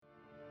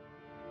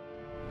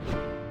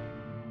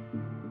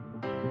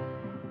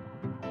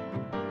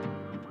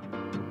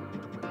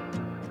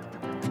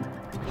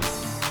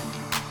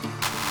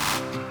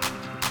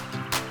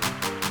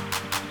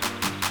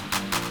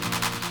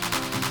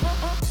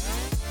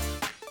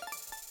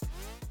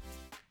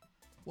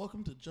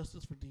Welcome to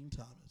Justice for Dean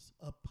Thomas,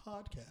 a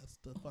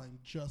podcast to find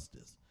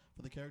justice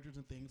for the characters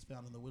and things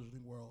found in the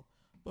wizarding world,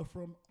 but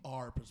from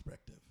our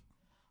perspective.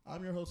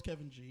 I'm your host,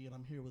 Kevin G., and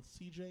I'm here with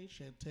CJ,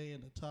 Shantae,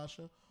 and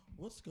Natasha.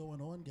 What's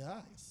going on,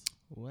 guys?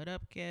 What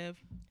up, Kev?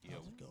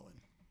 How's it going?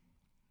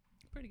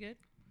 Pretty good.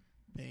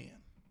 Man,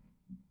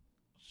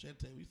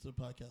 Shantae, we used to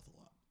podcast a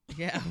lot.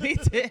 Yeah, we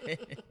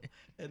did.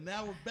 And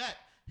now we're back.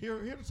 Here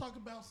to talk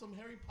about some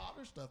Harry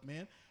Potter stuff,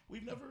 man.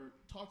 We've never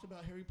talked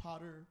about Harry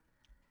Potter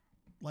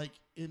like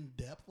in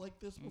depth like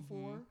this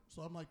before,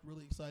 so I'm like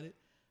really excited.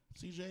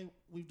 CJ,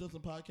 we've done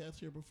some podcasts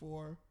here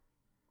before,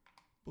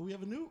 but we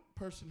have a new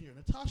person here,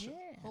 Natasha.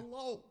 Yeah.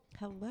 Hello.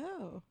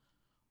 Hello.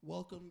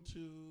 Welcome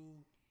to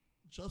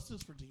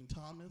Justice for Dean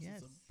Thomas.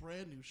 Yes. It's a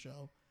brand new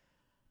show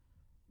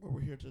where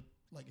we're here to,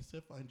 like I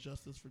said, find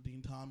justice for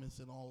Dean Thomas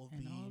and all of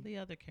And all the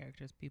other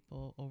characters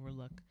people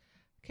overlook.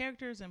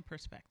 Characters and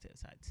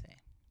perspectives, I'd say.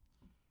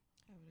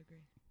 I would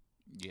agree.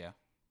 Yeah,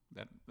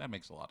 that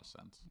makes a lot of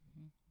sense.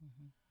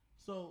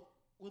 So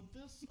with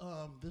this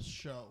this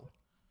show,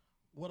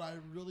 what I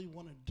really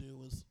want to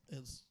do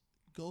is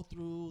go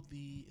through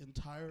the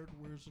entire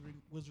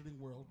wizarding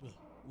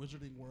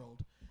world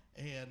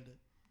and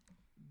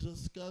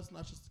discuss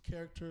not just the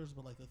characters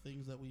but like the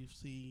things that we've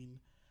seen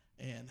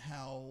and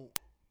how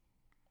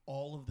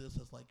all of this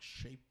has like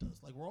shaped us.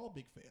 Like we're all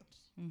big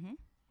fans. Mm-hmm.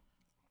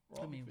 We're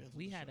all I big mean, fans of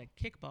we the had show.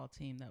 a kickball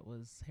team that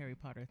was Harry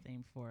Potter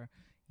themed for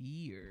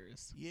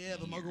years. Yeah,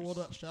 the Muggle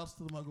World. Shouts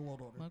to the Muggle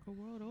World Order. Muggle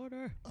World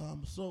Order.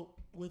 So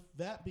with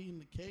that being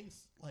the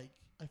case, like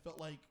I felt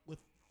like with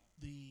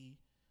the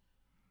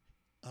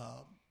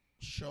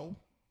show,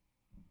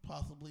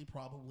 probably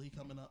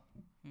coming up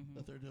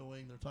that they're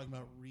talking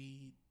about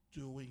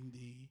redoing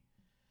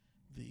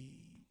the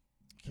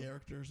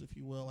characters, if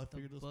you will. I The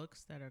figured this.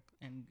 books that are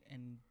and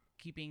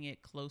keeping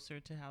it closer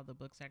to how the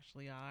books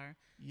actually are.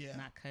 Yeah,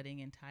 Not cutting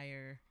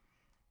entire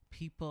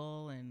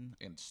people and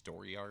And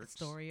story arcs.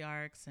 story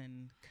arcs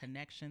and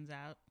connections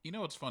out. You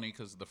know, it's funny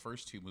because the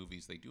first two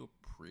movies, they do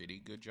a pretty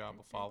good job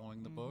of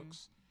following the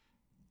books.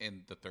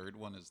 And the third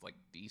one is like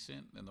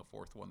decent. And the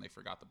fourth one, they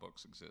forgot the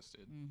books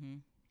existed.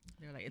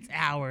 They're like, it's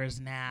ours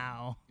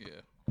now. Yeah.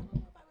 I don't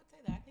know if I would say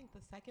that. I think the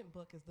second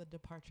book is the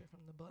departure from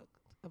the book.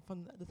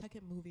 From the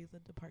second movie is the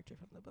departure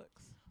from the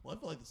books. well, I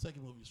feel like the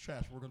second movie is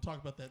trash. We're gonna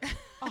talk about that.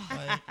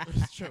 Like,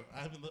 it's true.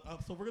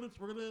 So we're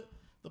gonna.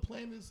 The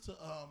plan is to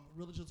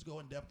really just go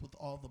in depth with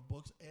all the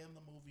books and the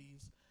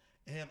movies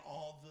and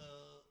all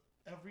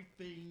the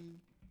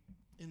everything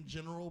in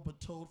general,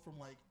 but told from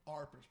like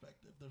our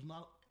perspective. There's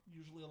not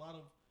usually a lot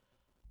of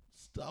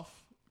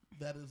stuff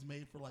that is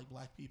made for like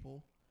black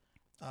people,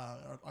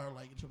 or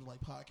like in terms of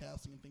like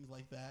podcasting and things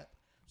like that.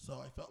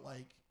 So I felt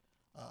like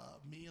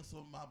me and some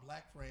of my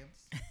black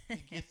friends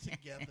could get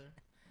together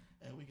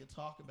and we could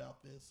talk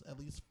about this, at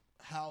least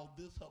how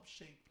this helps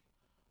shape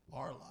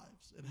our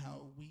lives and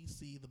how we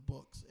see the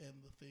books and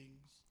the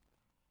things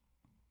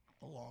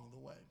along the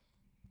way.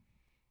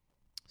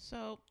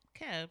 So,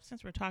 Kev,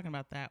 since we're talking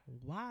about that,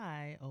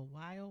 why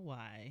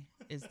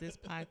is this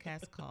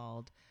podcast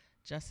called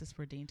Justice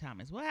for Dean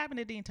Thomas? What happened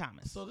to Dean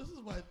Thomas? So this is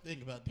my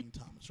thing about Dean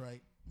Thomas,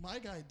 right? My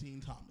guy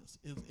Dean Thomas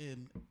is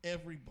in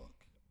every book,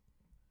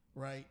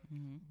 right?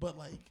 But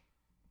like,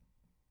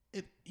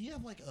 he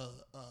has like a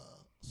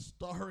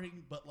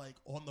starring, but like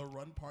on the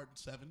run part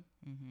 7,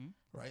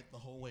 right? The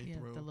whole way Yeah,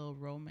 through. the little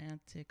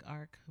romantic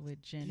arc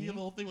with Jenny. He had a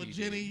little thing with He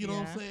Jenny, did. you know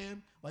what Yeah. I'm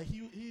saying? Like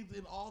he's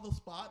in all the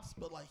spots,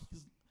 but like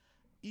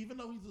even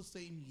though he's the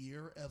same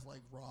year as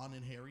like Ron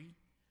and Harry,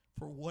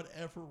 for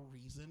whatever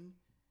reason,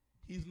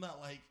 he's not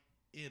like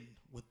in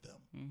with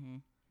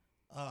them.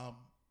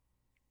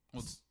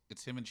 Well,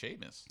 it's him and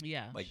Seamus.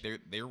 Yeah. Like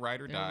their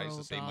ride or They're dies the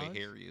road same way dogs,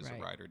 Harry is right.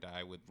 a ride or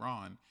die with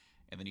Ron.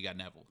 And then you got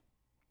Neville.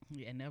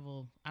 Yeah,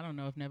 Neville. I don't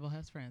know if Neville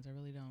has friends. I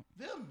really don't.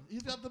 Them,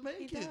 he's got the main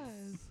He kids.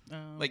 does.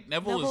 Like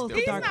Neville Neville's is the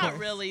He's dark not horse.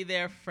 really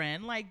their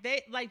friend. Like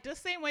the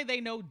same way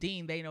they know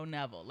Dean, they know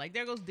Neville. Like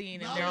there goes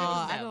Dean and No, there I goes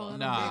I Neville. don't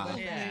Nah. know.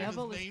 Yeah.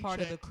 Neville is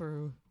part of the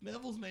crew.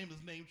 Neville's name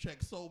is name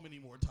checked so many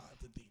more times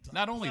than Dean Thomas.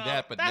 not only Well,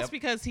 that, but that's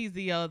because he's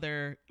the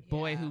other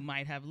boy Yeah. who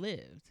might have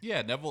lived.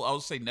 yeah, Neville. I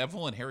would say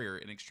Neville and Harry are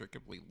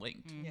inextricably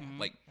linked. Yeah.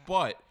 Like,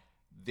 but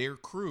their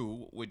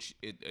crew, which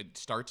it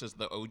starts as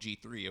the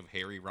OG3 of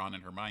Harry, Ron,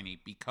 and Hermione,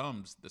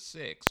 becomes the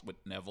 6 with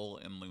Neville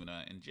and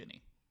Luna and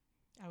Ginny.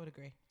 I would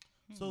agree.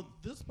 So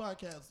this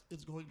podcast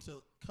is going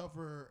to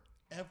cover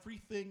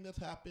everything that's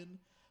happened,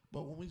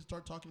 but when we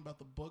start talking about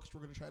the books,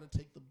 we're going to try to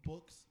take the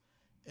books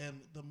and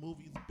the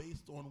movies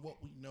based on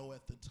what we know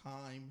at the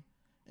time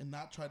and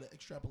not try to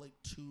extrapolate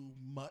too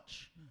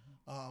much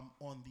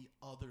on the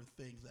other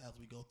things as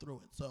we go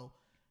through it. So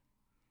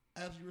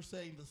as you were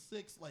saying, the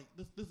 6, like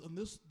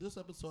this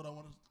episode, I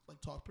want to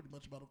like talk pretty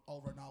much about all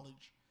of our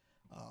knowledge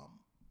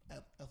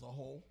as a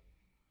whole.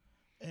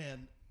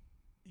 And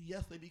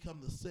yes, they become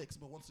the 6,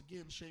 but once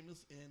again,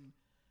 Seamus and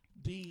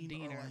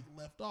Dean are like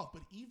left off.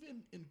 But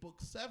even in book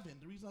 7,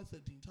 the reason I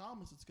said Dean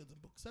Thomas is because in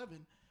book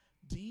 7,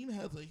 Dean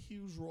has a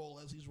huge role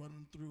as he's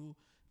running through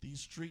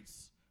these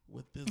streets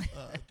with this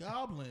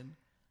goblin,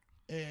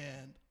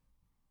 and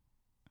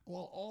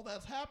while all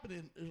that's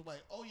happening, it's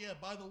like, oh yeah,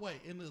 by the way,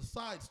 in this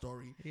side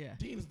story, Yeah.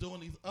 Dean's doing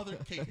these other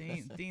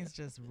cases. Dean's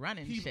just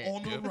running He's shit.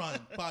 on the run,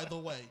 by the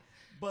way.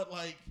 But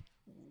like,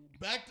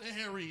 back to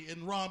Harry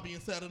and Ron being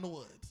sad in the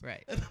woods.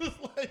 Right. And it's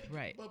like,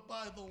 Right. But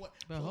by the way,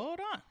 But so- hold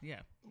on. Yeah.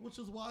 which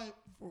is why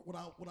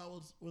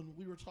when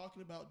we were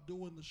talking about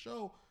doing the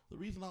show, the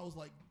reason I was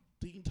like,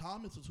 Dean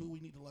Thomas is who we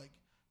need to like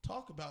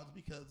talk about is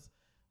because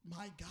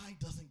my guy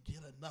doesn't get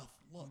enough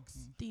looks.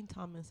 Dean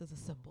Thomas is a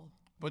symbol.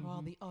 But- For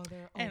all the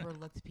other And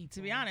overlooked people.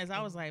 To be honest,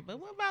 I was like, but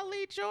what about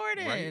Lee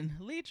Jordan? Right.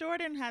 Lee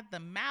Jordan had the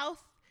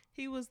mouth.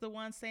 He was the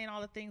one saying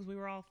all the things we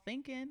were all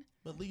thinking.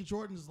 But Lee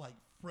Jordan is like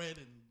Fred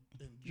and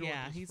Jordan's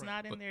Yeah, he's friend.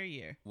 not in But- their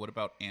year. What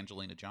about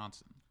Angelina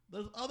Johnson?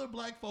 There's other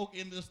black folk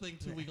in this thing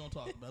too. We gonna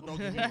talk about. Don't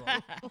get me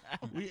wrong.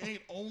 We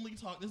ain't only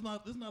talk. This is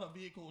not a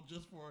vehicle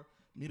just for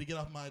me to get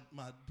off my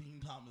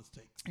Dean Thomas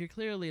takes. You're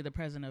clearly the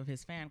president of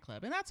his fan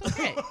club, and that's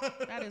okay.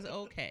 That is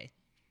okay.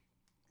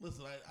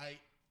 Listen,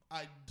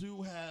 I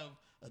do have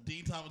a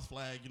Dean Thomas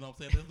flag. You know what I'm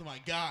saying? This is my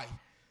guy,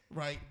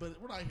 right? But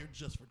we're not here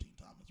just for Dean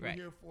Thomas. We're Right.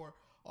 here for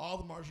all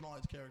the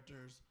marginalized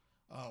characters.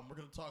 We're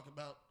gonna talk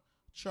about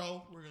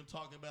Cho. We're gonna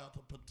talk about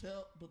the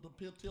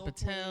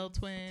Patel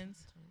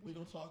twins. We're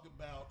gonna talk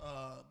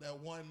about that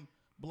one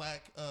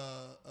black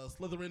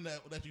Slytherin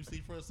that you see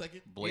for a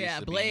second. Blaze Yeah,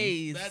 Sabine.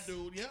 Blaze. That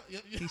dude, yeah.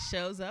 He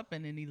shows up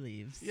and then he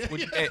leaves. Yeah, What,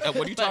 yeah.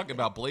 what are you talking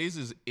about? Blaze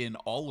is in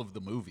all of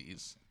the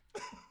movies.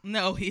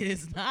 No, he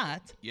is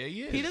not. Yeah,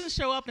 he is. He doesn't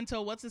show up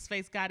until what's his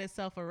face got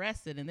himself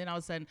arrested, and then all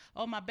of a sudden,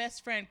 oh, my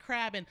best friend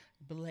Crab and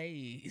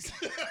Blaze.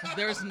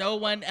 There's no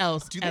one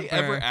else. Do they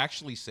ever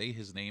actually say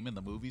his name in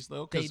the movies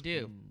though? 'Cause They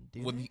do.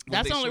 When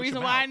That's they the only search reason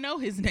him why I out. know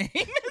his name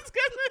is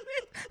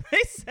because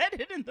they said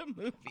it in the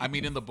movie. I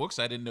mean, in the books,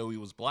 I didn't know he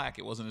was black.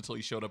 It wasn't until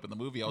he showed up in the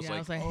movie. I was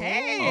like, oh,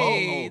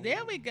 hey, oh.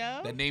 there we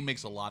go. that name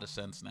makes a lot of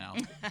sense now.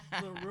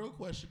 The real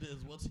question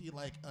is, what's he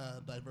like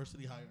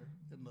diversity hire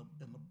in the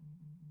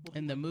what's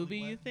In he the like, movie,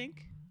 really you black?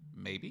 think?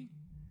 Maybe.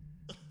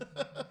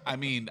 I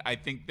mean, I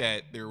think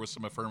that there was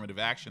some affirmative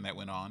action that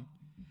went on.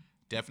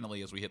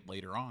 Definitely, as we hit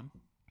later on.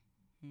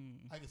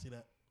 I can see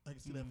that. I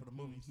can see that for the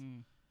movies Mm-hmm.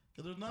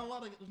 because there's not a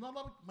lot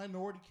of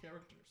minority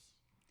characters.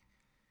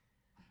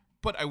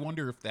 But I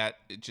wonder if that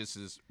it just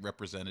is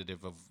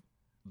representative of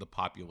the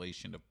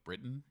population of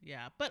Britain.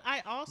 Yeah, but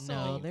I also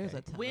No, there's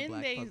a ton of when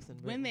black they folks in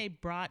when Britain. they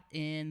brought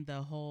in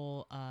the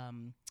whole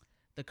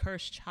the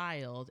cursed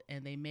child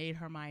and they made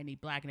Hermione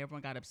black and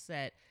everyone got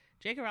upset.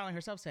 J.K. Rowling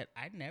herself said,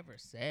 "I never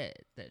said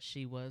that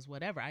she was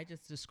whatever. I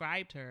just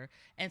described her."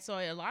 And so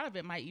a lot of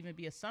it might even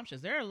be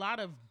assumptions. There are a lot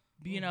of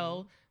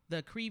know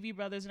the Creevy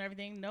brothers and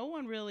everything. No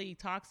one really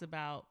talks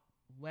about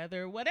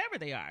whatever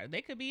they are.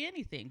 They could be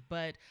anything.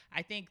 But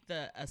I think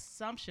the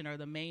assumption or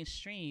the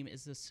mainstream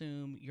is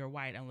assume you're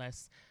white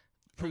unless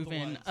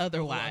proven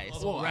otherwise.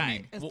 Well, I Right.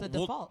 mean, It's we'll- the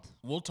we'll- default.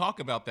 We'll talk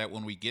about that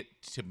when we get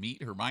to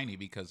meet Hermione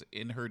because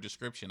in her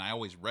description, I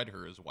always read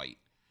her as white.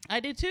 I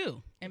did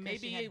too. And Because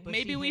she maybe had bushy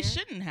maybe we hair?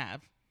 shouldn't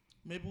have.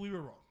 Maybe we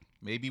were wrong.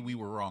 Maybe we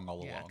were wrong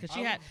all Yeah, along. because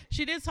I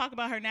she did talk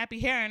about her nappy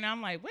hair, and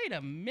I'm like, wait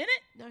a minute.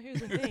 Now, here's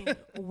the thing.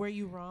 Were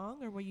you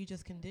wrong or were you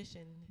just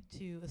conditioned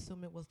to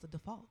assume it was the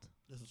default?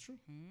 This is true.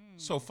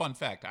 So, fun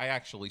fact: I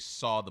actually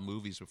saw the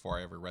movies before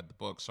I ever read the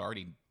books. So I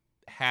already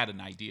had an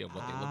idea of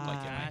what they looked like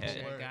in my Gotcha.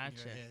 head. Word in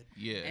Gotcha. your head.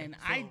 Yeah. And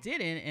I So-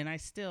 didn't, and I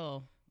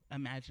still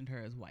imagined her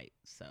as white.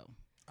 So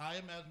I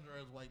imagined her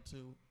as white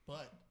too,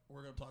 but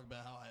we're gonna talk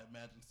about how I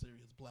imagined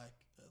Sirius Black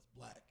as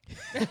black.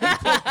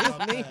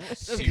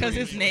 because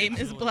his name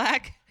is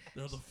Black.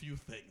 There's a few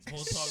things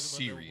we'll talk about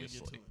that when we get to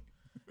Seriously.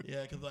 it.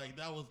 Yeah, because like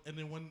that was, and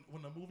then when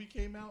the movie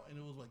came out and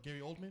it was like Gary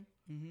Oldman,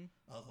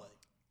 I was like,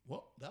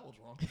 well, that was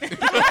wrong.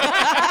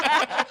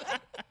 I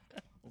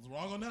was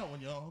wrong on that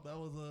one, y'all. That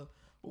was a.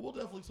 But we'll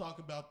definitely talk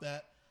about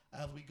that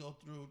as we go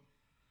through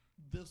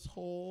the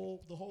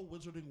whole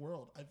wizarding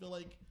world. I feel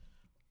like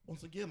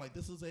once again, like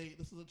this is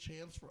a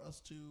chance for us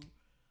to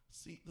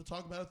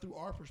talk about it through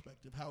our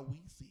perspective, how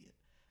we see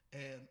it,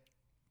 and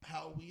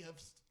how we have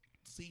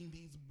seen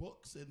these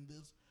books and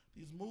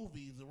these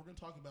movies, and we're going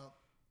to talk about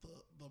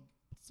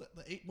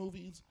the 8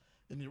 movies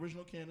in the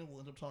original canon. We'll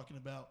end up talking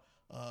about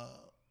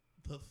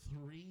the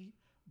 3,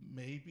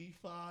 maybe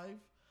 5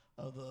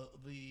 of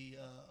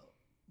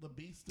the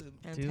Beast and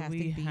Fantastic Do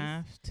we Beasts.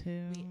 have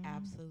to? We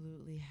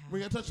absolutely have we're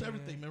gonna touch to.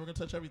 everything, man. We're gonna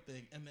touch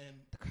everything, and then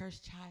The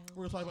Cursed Child.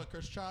 we're gonna talk about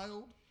Cursed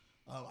Child.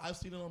 I've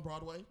seen it on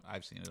Broadway.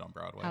 I've seen it on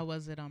Broadway. How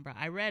was it on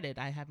Broadway? I read it.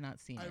 I have not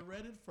seen I it.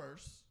 read it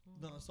first,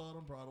 then I saw it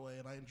on Broadway,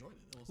 and I enjoyed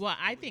it. It was Well,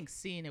 I really- think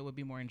seeing it would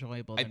be more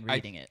enjoyable I- than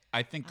reading it.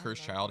 I think I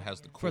Cursed love Child it, has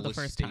the yeah. For the coolest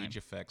first stage time.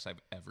 effects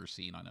I've ever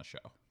seen on a show.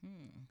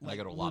 I like,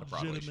 go to a lot of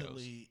Broadway shows.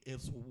 legitimately,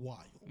 it's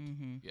wild.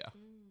 Mm-hmm. Yeah.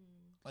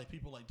 Like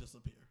people like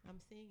disappear. I'm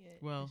seeing it.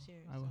 Well, this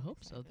year, I so would I'm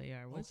hope so. excited. They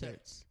are Okay.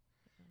 wizards.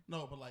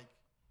 No, but like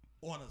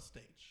on a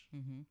stage.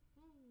 Mm-hmm.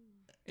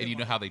 And you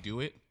know how they do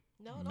it?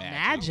 No, don't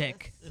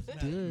Magic. tell us.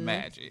 It's Good. magic.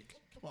 Magic.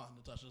 Come on,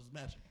 Natasha, it's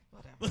magic.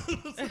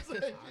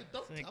 Whatever.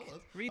 Don't Like, tell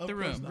us. read Of the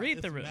course room. not.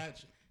 Read the It's room.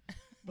 Magic.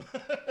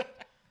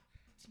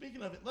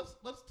 Speaking of it, let's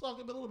talk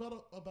a little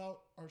about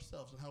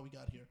ourselves and how we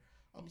got here.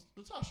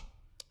 Natasha,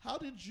 how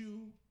did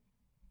you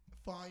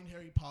find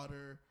Harry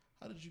Potter?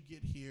 How did you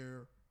get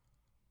here?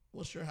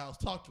 What's your house?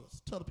 Talk to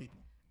us. Tell the people.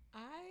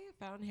 I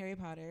found Harry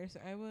Potter. So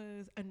I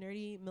was a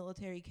nerdy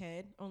military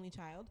kid, only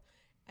child.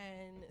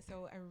 And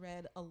so I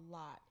read a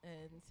lot.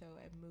 And so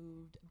I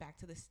moved back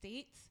to the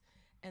States.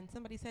 And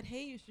somebody said,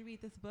 hey, you should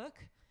read this book.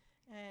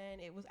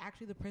 And it was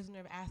actually The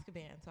Prisoner of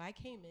Azkaban. So I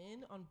came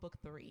in on book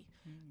 3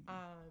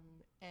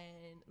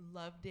 and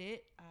loved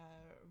it.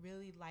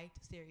 Really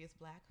liked Sirius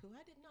Black, who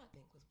I did not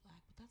think was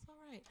black, but that's all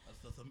right.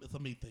 It's a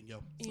me thing,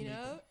 yo. It's a You me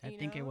know? thing. I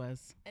think it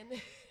was. And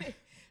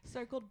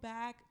circled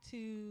back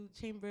to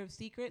Chamber of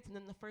Secrets. And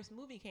then the first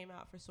movie came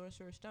out for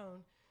Sorcerer's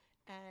Stone.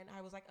 And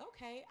I was like,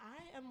 okay,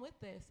 I am with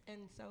this.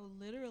 And so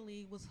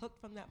literally was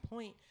hooked from that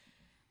point.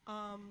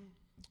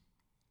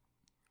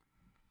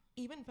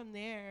 Even from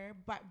there,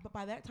 but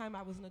by that time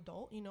I was an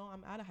adult, you know,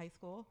 I'm out of high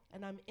school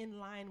and I'm in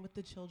line with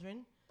the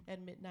children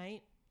at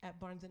midnight at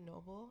Barnes and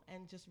Noble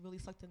and just really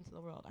sucked into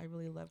the world. I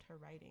really loved her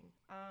writing.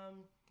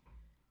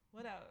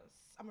 What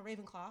else? I'm a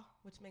Ravenclaw,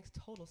 which makes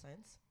total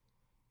sense.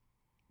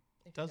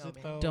 If you Does know it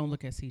me. though? Don't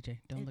look at CJ.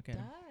 Don't It look at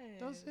him.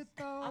 does. Does it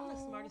though? I'm the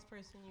smartest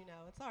person you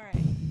know. It's all right.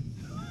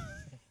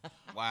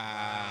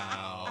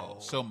 Wow.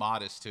 So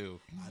modest too.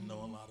 I know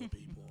a lot of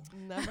people.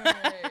 Never. I know a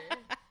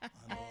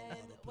lot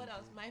And of what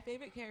else? people. My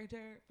favorite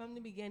character from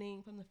the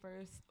beginning, from the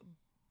first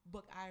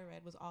book I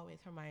read, was always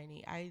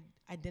Hermione. I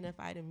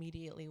identified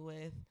immediately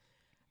with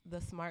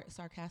the smart,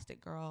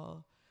 sarcastic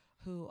girl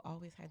who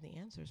always had the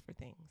answers for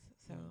things.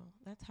 So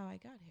that's how I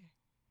got here.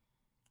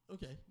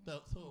 Okay.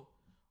 So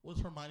was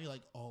Hermione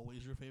like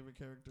always your favorite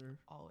character?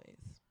 Always.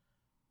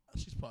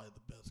 She's probably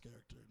the best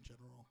character in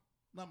general.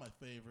 Not my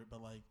favorite,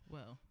 but like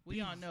Well,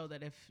 we all These- know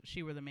that if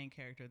she were the main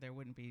character, there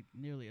wouldn't be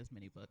nearly as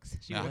many books.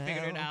 She would have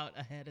figured it Well. out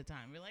ahead of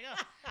time. We're like,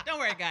 oh, don't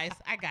worry, guys.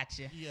 I got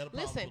you. yeah, the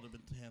problem Listen. would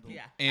have been handled.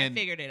 Yeah, And- I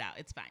figured it out.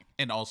 It's fine.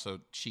 And also,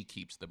 she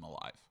keeps them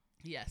alive.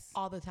 Yes.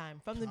 All the time.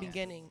 From the Constantly.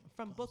 beginning.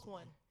 From book Constantly.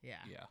 1. Yeah.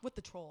 Yeah. With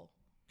the troll.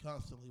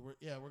 Constantly. We're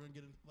gonna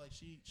get in like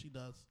she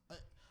does.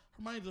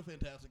 Hermione's a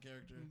fantastic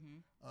character.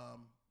 Mm-hmm.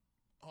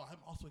 I'm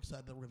also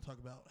excited that we're gonna talk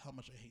about how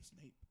much I hate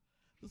Snape.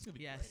 This is gonna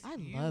be Yes. great. I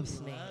you love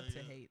Snape. love to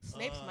hate Snape.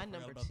 Snape's I my forgot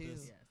number about 2.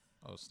 this. Yes.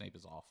 Oh, Snape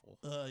is awful.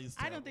 He's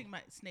I don't terrible.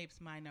 think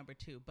Snape's my number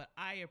 2, but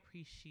I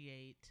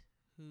appreciate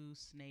who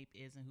Snape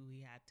is and who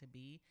he had to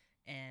be,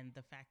 and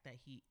the fact that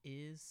he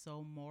is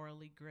so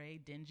morally gray,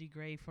 dingy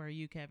gray for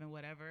you, Kevin,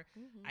 whatever.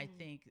 I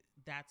think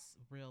that's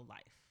real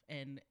life,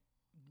 and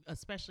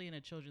especially in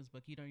a children's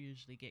book, you don't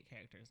usually get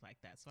characters like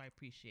that. So I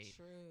appreciate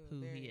True. who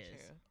very he is.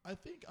 True. I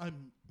think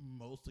I'm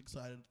most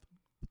excited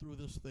through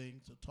this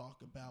thing to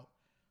talk about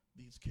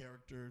these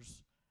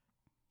characters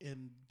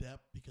in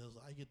depth because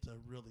I get to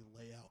really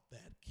lay out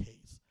that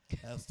case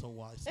as to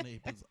why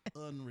Snape is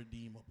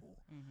unredeemable.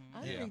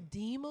 Mm-hmm. Yeah.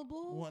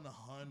 Unredeemable?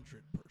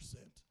 100%.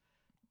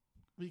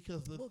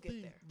 Because the We'll get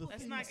thing, there. the Let's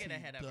things not get he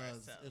ahead of does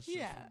ourselves. is just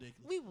Yeah.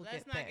 ridiculous. We will Let's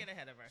get not there. get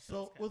ahead of ourselves.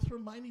 So Kevin. with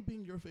Hermione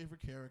being your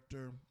favorite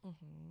character,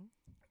 Mm-hmm.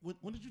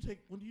 when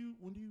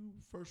do you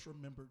first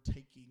remember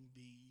taking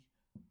the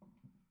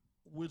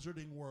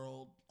Wizarding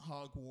World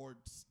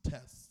Hogwarts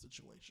test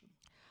situation?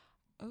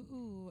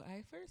 Oh,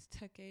 I first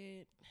took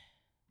it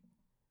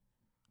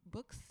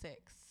book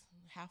 6,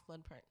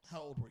 Half-Blood Prince.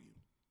 How old were you?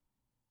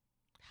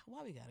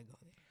 Why we gotta go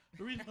there?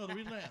 The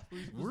reason I asked.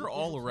 We're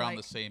all around like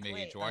the same age.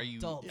 Wait, Why are you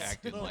adults.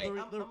 acting No, like? the re-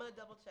 I'm gonna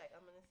double check.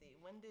 I'm gonna see.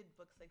 When did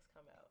book 6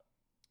 come out?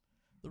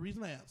 The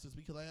reason I asked is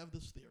because I have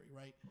this theory,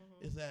 right?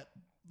 Mm-hmm. Is that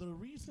the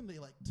reason they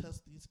like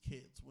test these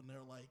kids when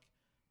they're like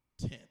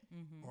 10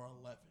 Mhm. or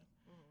 11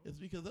 Mm-hmm. is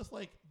because that's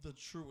like the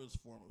truest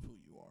form of who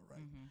you are, right?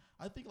 Mhm.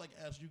 I think like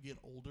as you get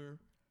older,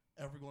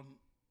 everyone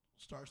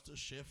starts to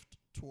shift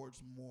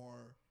towards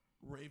more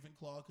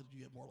Ravenclaw because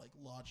you get more like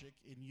logic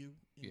in you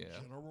in Yeah.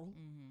 general,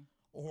 Mhm.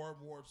 or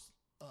more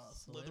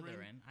Slytherin.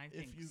 Slytherin. I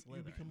think If you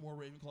Slytherin. become more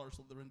Ravenclaw or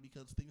Slytherin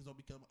because things don't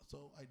become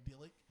so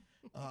idyllic,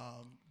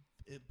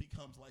 it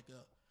becomes like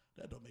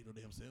that don't make no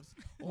damn sense,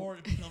 or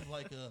it becomes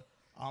like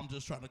I'm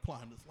just trying to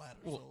climb this ladder.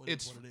 Well, so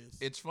it's what it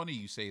is. it's funny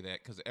you say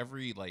that because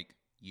every like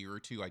year or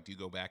two I do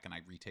go back and I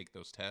retake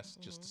those tests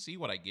just to see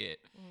what I get,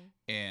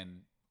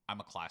 and I'm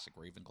a classic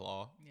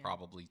Ravenclaw Yeah.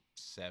 probably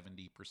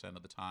 70%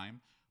 of the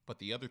time, but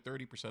the other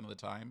 30% of the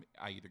time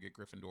I either get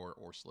Gryffindor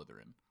or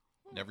Slytherin.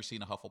 Never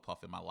seen a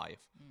Hufflepuff in my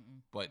life,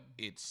 but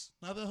it's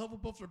Not that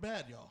Hufflepuffs are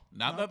bad, y'all.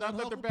 not that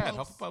they're bad.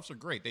 Hufflepuffs are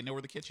great. They know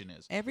where the kitchen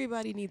is.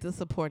 Everybody needs a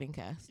supporting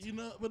cast. You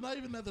know, but not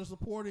even that they're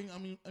supporting.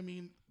 I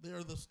mean,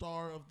 they're the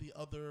star of the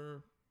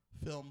other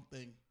film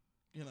thing.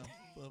 You know,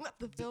 Not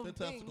the film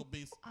Fantastical thing.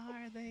 Beasts.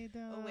 Are they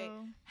though? Oh wait,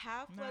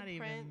 Half-Blood Not even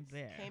Prince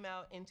there. came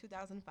out in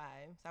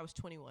 2005. So I was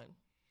 21.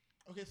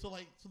 Okay, so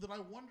then I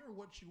wonder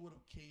what you would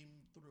have came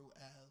through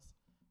as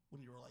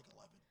when you were like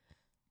 11.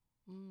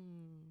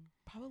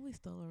 Probably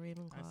still a I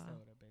Ravenclaw. still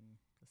would have been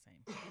the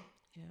same.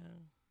 Yeah.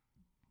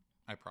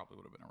 I probably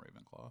would have been a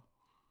Ravenclaw.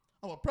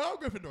 I'm a proud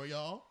Gryffindor,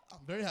 y'all.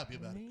 I'm very happy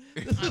about Me?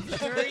 it. I'm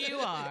sure you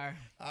are.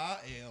 I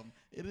am.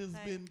 It has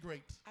Like- been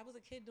great. I was a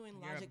kid doing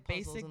You're a logic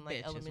puzzles basic in like bitch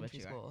is what elementary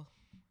you are. school.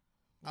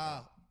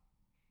 Ah,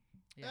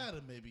 Yeah.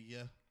 then maybe,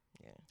 yeah.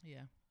 Yeah.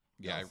 Yeah.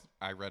 Yeah, Yes.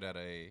 I read at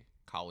a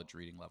college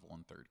reading level in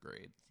 3rd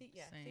grade. See,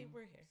 yeah, Same, see,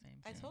 we're here. same,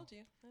 I same. told you.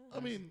 I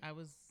mean, I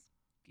was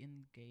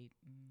in GATE.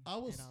 And I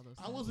was did all those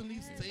I was in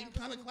these Yes, same I was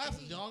kind of in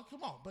classes, GATE. y'all.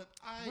 Come on, but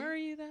Were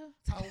you though?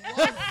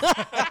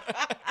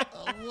 I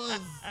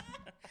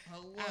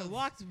I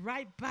walked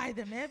right by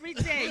them every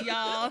day,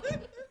 y'all.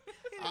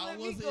 I Let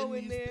me was go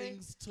in in these there.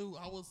 things too.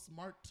 I was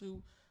smart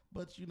too,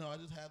 but you know, I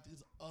just have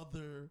these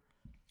other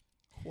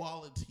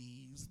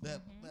qualities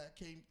that that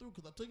came through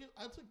because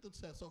I took the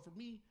test. So for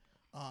me,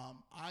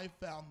 I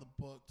found the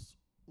books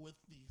with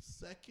the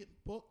second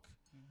book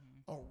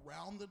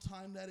around the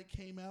time that it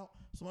came out.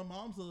 So my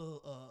mom's a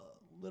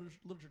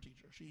literature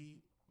teacher.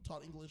 She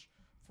taught English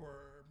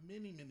for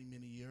many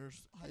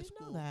years. I High didn't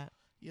school. know that.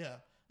 Yeah,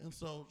 and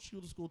so she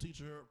was a school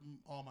teacher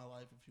all my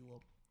life, if you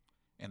will.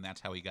 And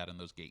that's how he got in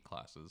those GATE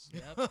classes.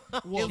 Yep.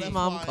 Well, His that's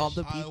mom why called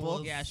the I people.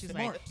 was Yeah, she's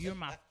smart. like, "You're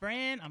my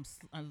friend. I'm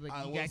like, I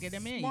you gotta was get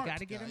him in. You smart,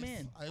 gotta get him guys.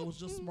 in." I was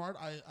just smart.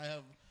 I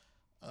have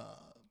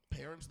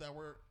parents that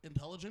were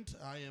intelligent.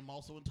 I am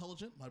also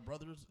intelligent. My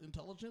brother's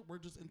intelligent. We're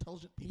just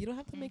intelligent people. You don't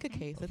have to make a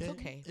case. It's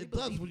okay. We It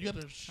does believe when you. you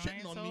got to Trying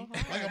shitting on so me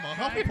hard. like I'm a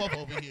Trying- Hufflepuff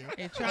over here.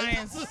 They're trying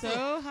Like, so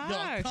Y'all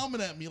hard.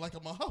 coming at me like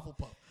I'm a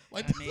Hufflepuff.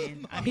 Like I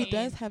mean, He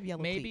does have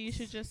yellow Maybe you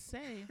feet. should just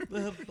say.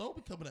 don't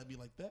be coming at me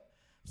like that.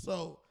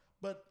 So,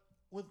 but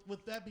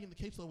with that being the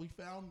case, though, we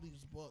found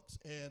these books,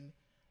 and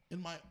in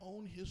my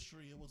own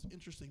history, it was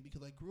interesting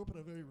because I grew up in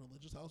a very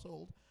religious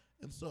household,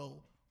 and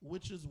so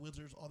witches,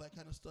 wizards, all that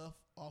kind of stuff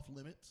off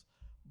limits.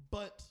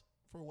 But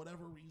for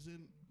whatever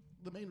reason,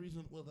 the main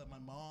reason was that my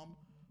mom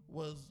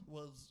was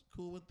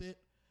cool with it.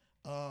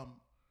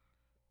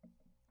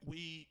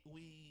 We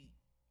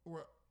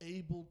were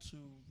able to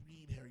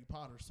read Harry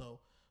Potter, so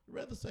we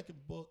read the second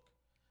book,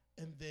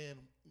 and then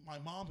my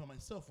mom and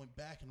myself went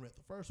back and read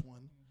the first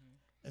one,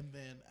 and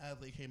then as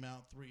they came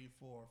out 3,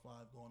 4, 5,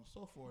 go on and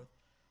so forth,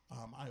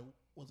 I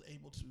was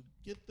able to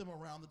get them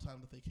around the time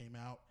that they came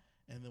out,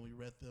 and then we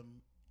read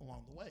them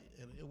along the way,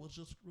 and it was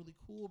just really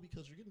cool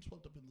because you're getting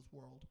swept up in this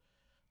world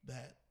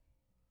that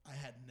I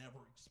had never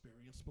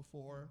experienced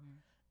before,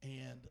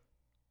 and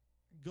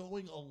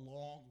going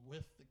along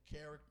with the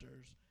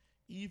characters,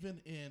 even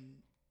in,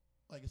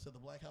 like I said, the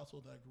black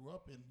household that I grew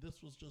up in,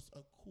 this was just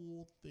a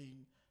cool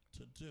thing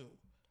to do.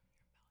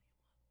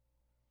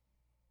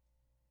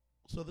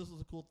 So this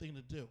is a cool thing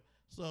to do.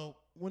 So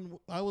when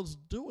I was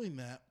doing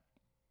that,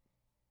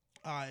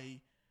 I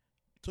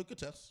took the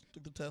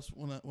test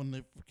when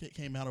they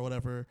came out or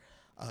whatever.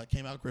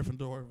 Came out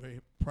Gryffindor very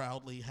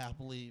proudly,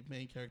 happily,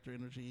 main character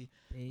energy.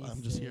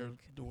 I'm just here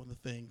doing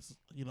the things,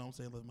 you know what I'm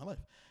saying, living my life.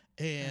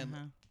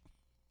 And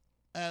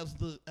as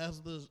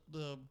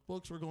the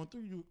books were going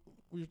through,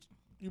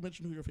 you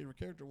mentioned who your favorite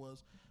character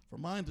was. For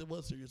mine, it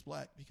was Sirius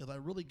Black because I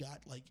really got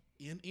like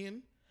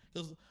in.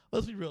 Because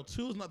let's be real,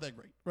 2 is not that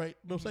great, right?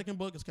 The second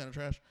book is kind of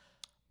trash.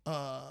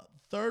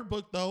 Third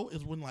book though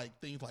is when like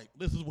things like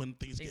this is when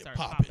things get start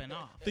popping. popping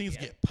off. Things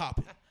Yeah. get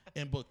popping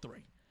in book 3,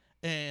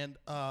 and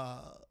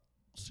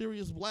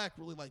Sirius Black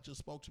really like just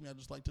spoke to me. I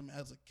just liked him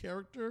as a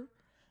character,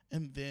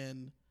 and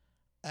then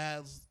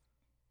as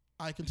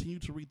I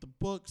continued to read the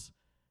books,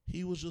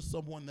 he was just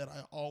someone that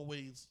I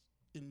always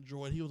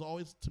enjoyed. He was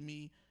always to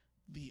me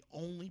the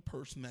only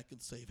person that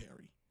could save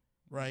Harry,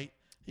 right?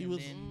 He And was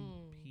then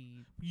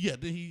he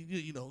then he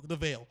you know the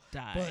veil.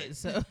 died.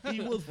 So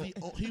He was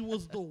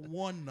the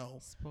one though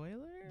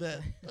spoiler. that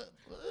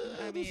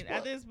I mean,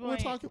 at this we're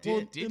point, talking.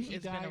 Did he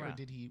it's been die or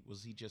around.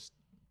 was he just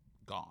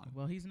gone?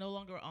 Well, he's no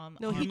longer on.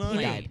 No, on he the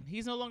plane. died.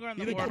 He's no longer on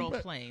He the didn't come mortal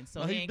back. plane,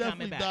 so no, he he ain't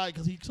definitely coming back. died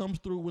because he comes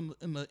through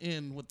in the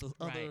end with the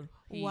Right. other.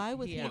 Why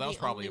was he Well, that was the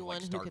probably only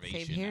like one who could save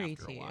starvation Harry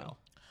after to a you? while.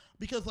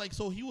 Because like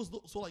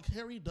like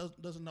Harry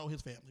doesn't know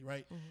his family,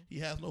 right? He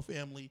has no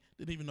family,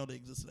 didn't even know they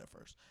existed at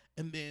first.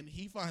 And then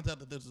he finds out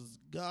that there's this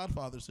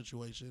Godfather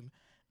situation,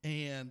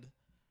 and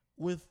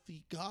with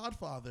the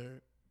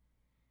Godfather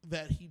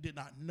that he did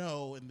not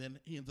know, and then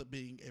he ends up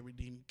being a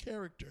redeeming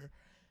character.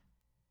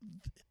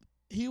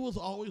 He was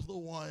always the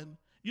one,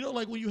 you know,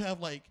 like when you have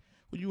like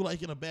when you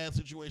like in a bad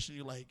situation,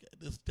 you're like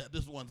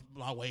this one's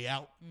my way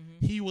out.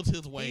 He was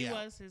his way out.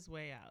 He was his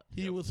way out.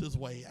 He was his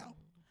way out.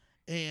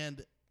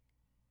 And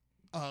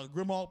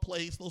Grimmauld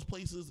Place, those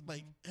places,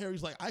 like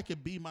Harry's like, I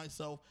could be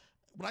myself,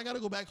 but I got to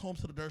go back home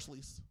to the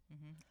Dursleys.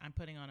 I'm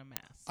putting on a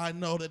mask. I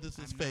know that this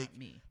is I'm fake not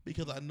me.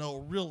 because I know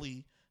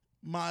really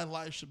my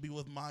life should be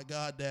with my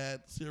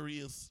goddad,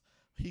 Sirius.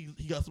 He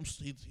got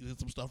he did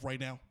some stuff right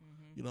now.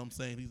 You know what I'm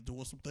saying? He's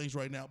doing some things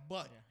right now.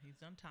 But Yeah, he's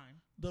done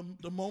time.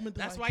 the moment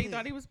that That's I why you came-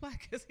 thought he was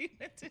black, because he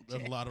went to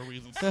There's a jail. lot of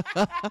reasons.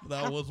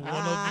 That was one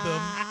of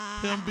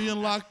them. Him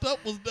being locked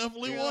up was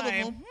definitely You're one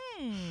like, of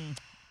them.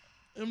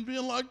 Him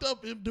being locked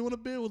up, him doing a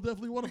bid was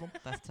definitely one of them.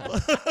 That's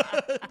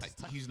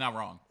tough. He's not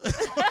wrong.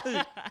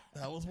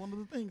 That was one of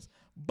the things.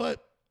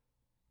 But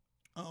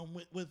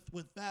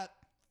with that,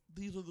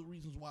 these are the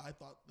reasons why I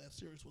thought that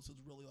Sirius was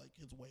really like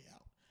his way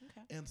out.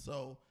 Okay. And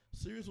so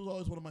Sirius was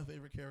always one of my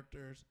favorite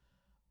characters.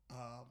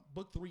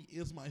 Book 3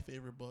 is my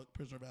favorite book.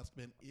 Prisoner of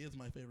Azkaban is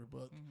my favorite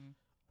book.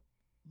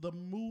 The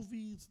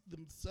movies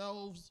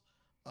themselves,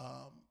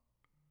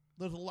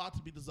 there's a lot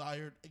to be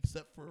desired,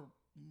 except for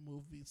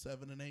movie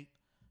 7 and 8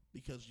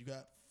 because you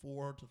got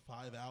 4 to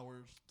 5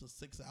 hours to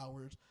 6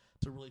 hours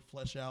to really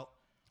flesh out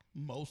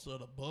most of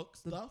the book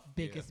stuff.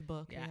 Biggest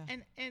book. Yeah.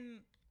 And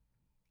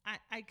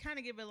I kind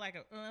of give it like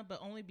a, but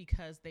only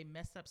because they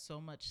messed up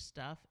so much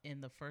stuff in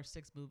the first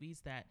 6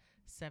 movies that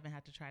 7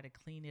 had to try to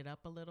clean it up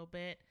a little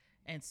bit.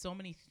 And so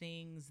many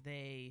things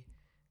the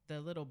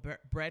little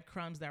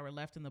breadcrumbs that were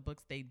left in the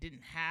books, they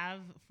didn't have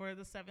for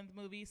the 7th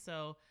movie.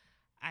 So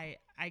I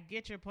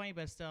get your point,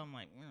 but still I'm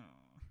like,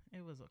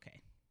 it was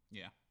okay.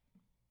 Yeah.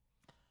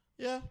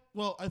 Yeah,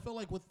 well, I felt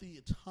like with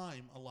the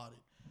time allotted.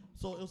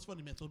 So it was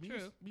funny, man. So me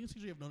True. and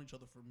CJ have known each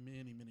other for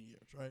many, many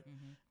years, right?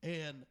 Mm-hmm.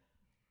 And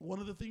one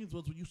of the things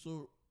was we used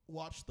to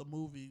watch the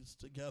movies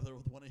together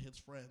with one of his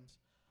friends,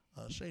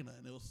 Shayna,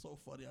 and it was so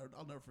funny.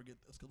 I'll never forget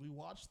this because we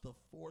watched the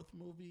 4th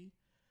movie,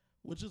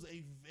 which is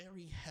a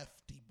very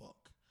hefty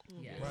book,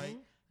 Yes. right?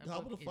 That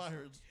Goblet book of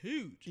Fire is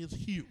huge. is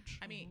huge.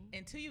 I mean,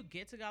 until you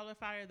get to Goblet of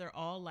Fire, they're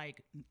all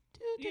like,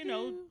 you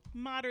know,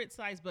 moderate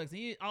sized books.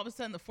 And all of a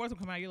sudden, the 4th one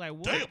come out, you're like,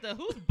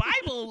 whose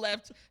Bible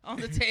left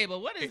on the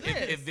table? What is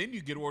this? And then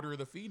you get Order of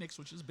the Phoenix,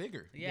 which is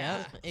bigger.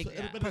 Yeah. but it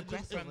just-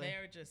 progressively. From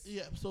there, just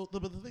Yeah, so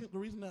the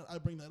reason that I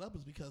bring that up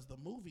is because the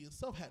movie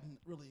itself hadn't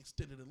really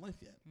extended in length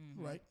yet,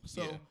 Mhm. right?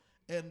 So,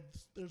 and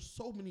there's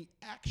so many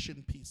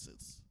action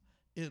pieces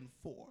in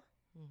 4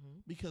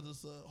 because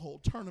it's a whole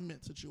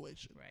tournament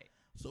situation. right.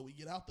 So we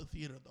get out the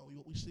theater though,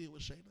 we see it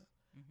with Shayna,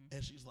 Mhm.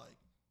 and she's like,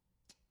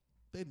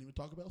 "They didn't even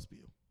talk about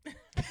Spew."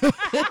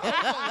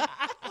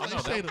 Oh, no,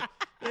 Shayna,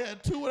 they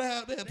had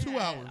 2.5. They had 2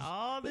 hours.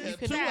 All They this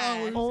had 2 trash.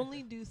 hours.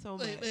 Only do so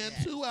much. They had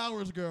Yes. 2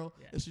 hours, girl,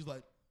 Yeah. and she's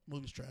like,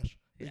 "Movie's trash."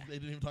 They, Yeah. they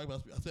didn't even talk about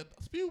Spew. I said,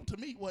 "Spew to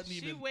me wasn't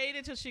She even."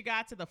 waited till she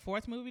got to the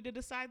 4th movie to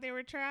decide they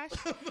were trash.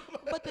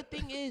 But the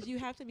thing is, you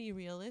have to be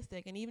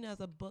realistic, and even as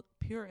a book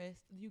purist,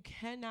 you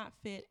cannot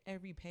fit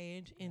every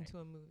page into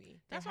a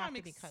movie. That's There why have I'm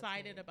to be cuts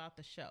excited made. about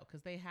the show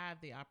because they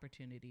have the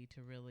opportunity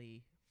to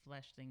really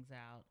flesh things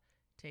out,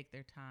 take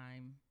their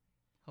time,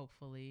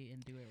 hopefully,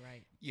 and do it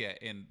right. Yeah,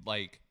 and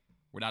like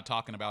we're not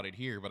talking about it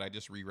here, but I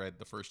just reread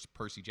the first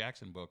Percy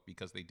Jackson book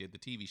because they did the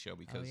TV show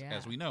because yeah.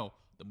 as we know,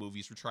 the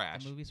movies were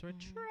trash. The movies were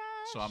trash.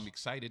 So I'm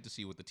excited to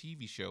see what the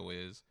TV show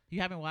is.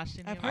 You haven't watched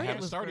any I've of I heard it? it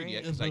haven't was started great. yet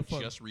It's because I been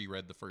fun. just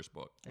reread the first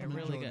book. They're I'm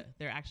really enjoying good. it.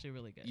 They're actually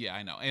really good. Yeah,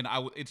 I know. And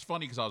it's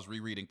funny because I was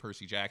rereading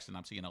Percy Jackson.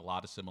 I'm seeing a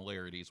lot of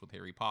similarities with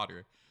Harry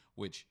Potter,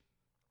 which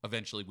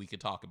eventually we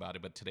could talk about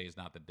it, but today is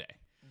not the day.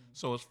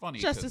 So it's funny.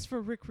 'cause- Justice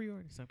for Rick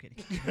Riordan. I'm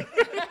kidding.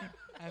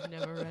 I've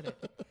never read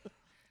it.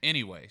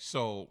 Anyway,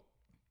 so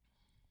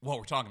while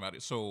we're talking about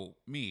it, so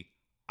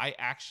I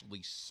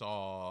actually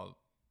saw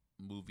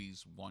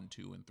movies 1,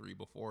 2, and 3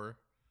 before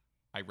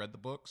I read the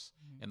books.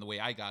 And the way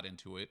I got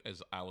into it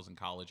is I was in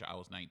college, I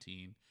was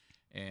 19,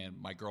 and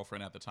my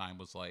girlfriend at the time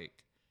was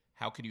like,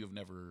 "How could you have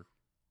never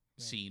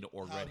seen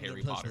or How read have you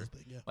Harry never touched Potter? this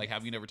thing? Yeah. Like,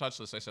 have you never touched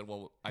this?" I said,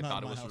 "Well, I Not thought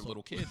in it my was for household.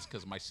 little kids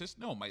because my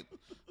sister,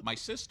 my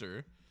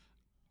sister,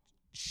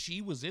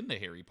 she was into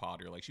Harry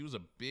Potter. Like, she was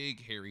a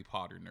big Harry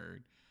Potter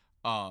nerd.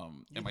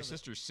 And my have a-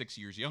 sister's 6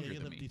 years Yeah, younger you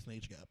than have a me. decent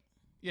age gap.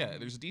 Yeah,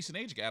 there's a decent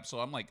age gap, so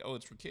I'm like, "Oh,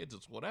 it's for kids,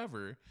 it's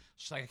whatever."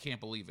 She's like, "I can't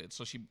believe it."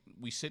 So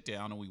we sit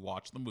down and we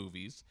watch the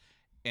movies,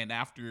 and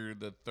after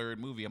the 3rd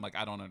movie, I'm like,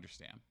 "I don't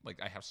understand. Like,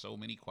 I have so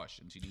many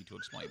questions. You need to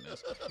explain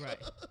this." Right.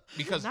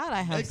 Because Not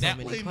I have so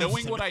Exactly. many Knowing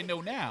questions. knowing what I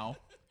know now,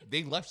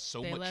 they left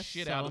so They much left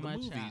shit so out of the much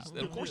movies out.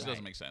 that, of course, it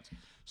doesn't Right. make sense.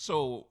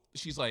 So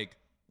she's like,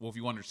 "Well, if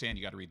you understand,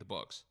 you got to read the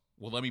books."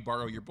 "Well, let me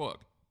borrow your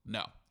book."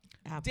 No.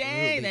 Absolutely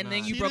Dang, and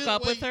then not. you broke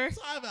up with her?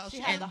 Time out. She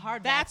She, had And the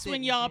hardback, that's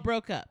when didn't y'all she?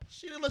 broke up.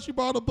 she didn't let you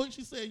borrow the book.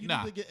 She said you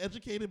Nah. need to get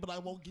educated, but I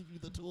won't give you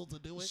the tools to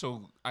do it.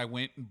 So I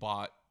went and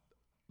bought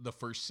the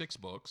first 6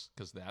 books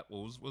because that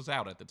was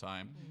out at the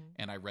time,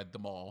 and I read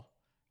them all,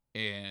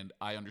 and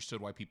I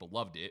understood why people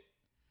loved it,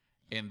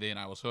 and then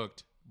I was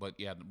hooked. But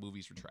yeah, the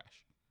movies were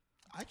trash.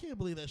 I can't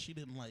believe that she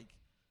didn't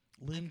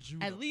lend you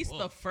At the least the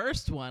book.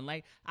 first one.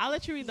 Like, I'll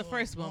let you read the Oh,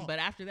 first one, no. but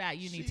after that,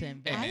 you need She- to I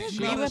invest. And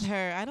agree she- with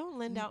her. I don't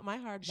lend out my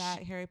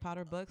hardback Harry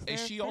Potter books. And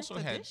They're she also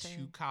first had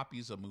edition. 2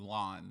 copies of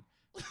Mulan,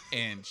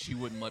 and she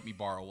wouldn't let me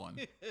borrow one.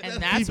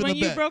 And that's deep in when the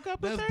you back. broke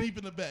up with That's her? deep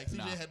in the back. CJ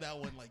Nah. had that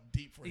one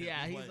deep for him.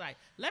 Yeah, It he's was like,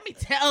 let me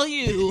tell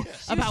you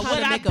was about trying what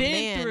to I've make a been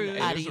man through. out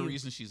And of there's a you.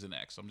 reason she's an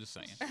ex. I'm just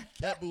saying.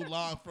 kept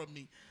Mulan from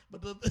me.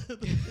 But the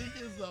thing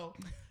is though,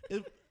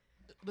 if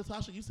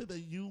Natasha, you said that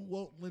you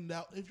won't lend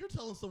out. If you're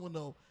telling someone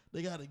though,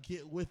 they got to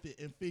get with it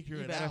and figure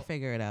You it better out.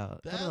 figure it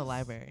out. Go to the That's-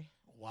 library.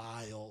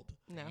 Wild.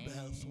 No.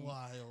 That's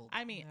wild.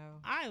 I mean, No.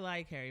 I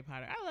like Harry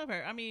Potter. I love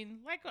her. I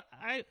mean,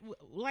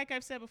 like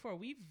I've said before,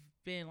 we've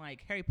been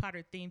like Harry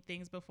Potter themed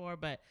things before,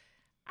 but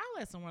I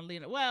let someone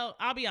lead it. Well,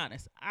 I'll be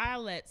honest. I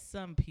let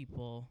some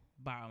people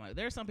borrow my.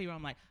 There's some people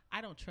I'm like, I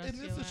don't trust. In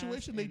this your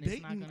situation, ass, they and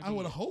it's not dating. gonna I be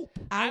would it. hope.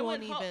 I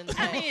would won't hope- even.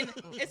 I mean,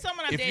 it's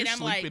someone I'm If dating. you're I'm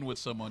like, sleeping with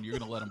someone, you're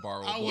gonna let them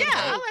borrow I a would book.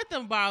 yeah, hope. I'll let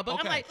them borrow. But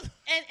Okay. I'm like,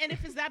 and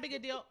if it's that big a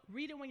deal,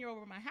 read it when you're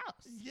over my house.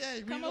 Yeah,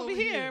 read Come it over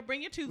here,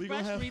 bring your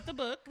toothbrush, have- read the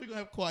book. We're gonna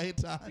have quiet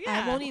time.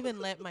 Yeah. I won't even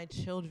let my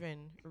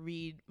children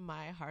read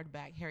my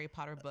hardback Harry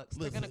Potter books.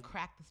 They're Listen, gonna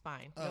crack the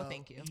spine. No,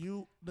 thank you.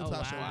 You, Oh,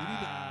 Natasha.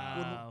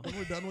 wow. When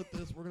we're done with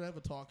this, we're gonna have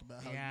a talk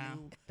about how Yeah,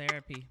 you,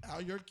 therapy. how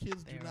your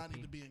kids do not Therapy.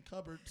 need to be in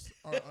cupboards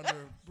or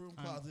under broom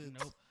closets.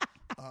 Nope.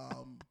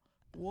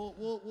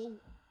 We'll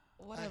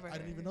Whatever. I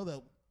didn't even know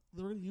that.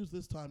 They're gonna use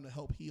this time to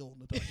help heal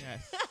Natasha.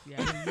 Yes. We're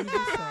Yes. gonna use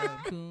this time.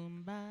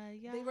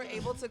 Kumbaya. They were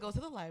able to go to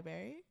the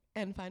library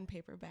and find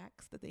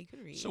paperbacks that they could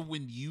read. So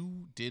when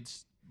you did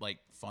like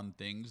fun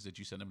things, did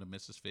you send them to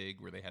Mrs. Fig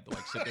where they had to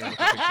like sit there and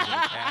look at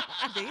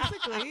pictures of the cat?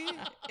 basically,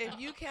 if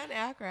you can't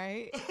act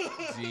right,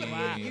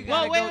 Wow. you Damn. gotta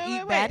Well, go wait, eat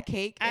wait, bad wait.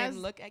 cake As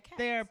and look at cats.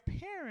 Their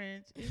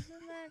parents,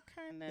 isn't that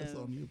kind That's of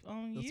on you.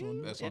 on That's you on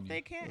you. That's if on they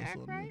you. can't That's act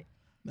on you. right?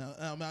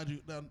 Now, mind you,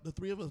 now the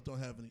three of us don't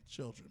have any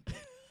children.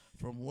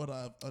 From what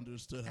I've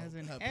understood, how As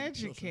an having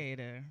children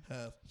educator,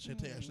 have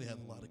Shantae actually has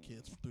a lot of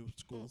kids through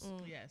schools.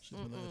 yes. She's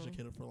been an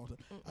educator for a long time.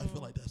 I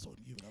feel like that's on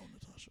you now,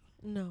 Natasha.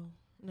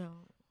 No.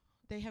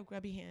 They have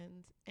grubby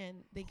hands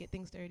and they get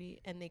things dirty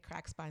and they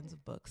crack spines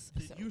of books.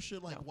 So, You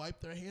should like no.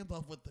 wipe their hands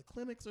off with the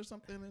clinics or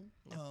something.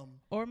 And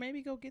Or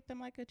maybe go get them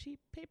like a cheap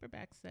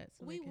paperback set.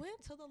 So we they can,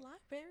 went to the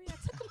library. I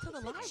took them to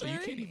the library. So you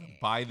can't even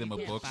buy them a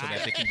Yeah, book so buy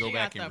that they it. can go They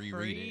back got and the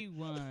reread free it.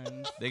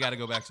 ones. They got to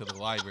go back to the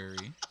library.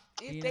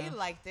 If You they know.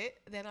 liked it,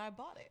 then I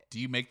bought it. Do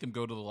you make them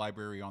go to the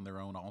library on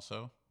their own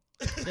also?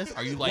 Just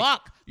Are you like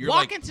walk you're walk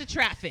like into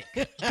traffic.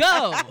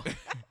 Go.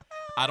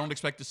 I don't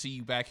expect to see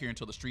you back here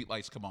until the street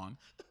lights come on.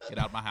 Get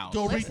out of my house.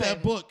 go read that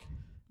Listen. book,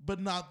 but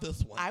not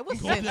this one. I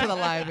was Go sent to there. the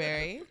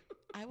library.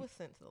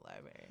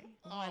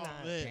 Why Oh,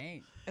 not? man.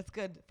 Dang. It's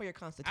good for your I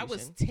constitution.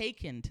 was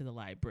taken to the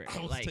library. I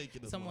was like taken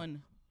as well.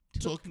 someone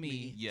Took took me.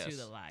 me Yes. to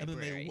the And then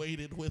library. they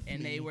waited with me.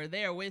 and they were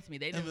there with me.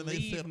 They And didn't then they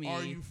leave said, me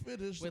 "Are you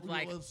finished? with,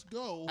 like, Let's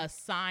go." a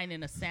sign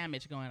and a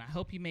sandwich going, I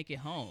hope you make it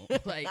home.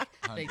 Like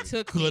they Hungry.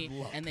 took Good me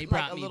luck. and they like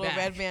brought a me little back.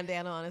 red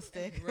bandana on a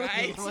stick.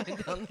 Right? Running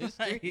down the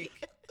street.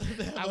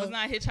 Like, I was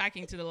not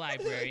hitchhiking to the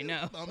library,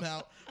 no. I'm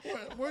out.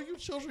 Where are you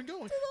children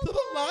going? To the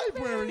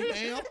library,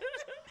 ma'am.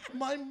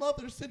 My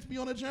mother sent me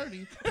on a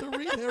journey to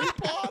read Harry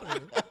Potter.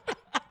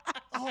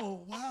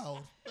 Oh, wow.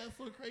 That's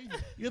so crazy.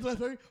 You get to the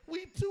library?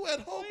 We do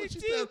at home. We But she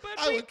do, said, but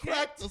I we would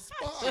crack the can't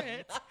touch spine.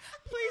 it.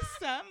 Please,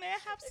 sir, may I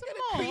have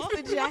some more?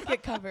 Crease the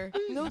jacket cover.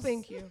 No,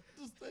 thank you.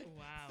 Just think,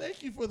 Wow.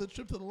 Thank you for the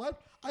trip to the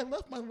library. I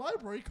left my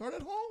library card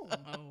at home.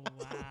 Oh,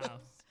 wow.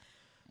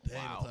 Dang,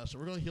 Wow. Natasha,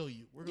 we're going to heal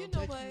you. We're You going to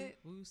know take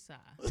what?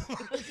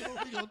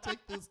 Woosah. we're going to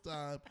take this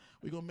time.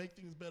 We're going to make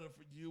things better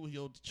for you and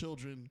your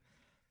children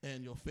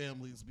and your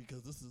families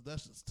because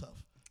that's just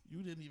tough.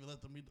 You didn't even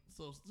let them read.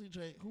 So,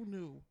 CJ, who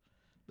knew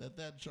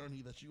that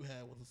journey that you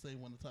had was the same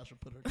one Natasha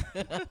put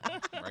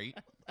her Right?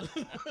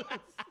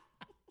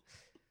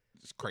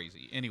 It's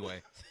crazy.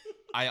 Anyway,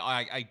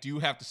 I do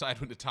have to side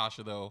with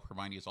Natasha though.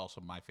 Hermione is also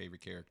my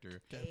favorite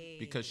character Okay.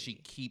 because she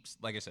keeps,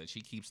 like I said,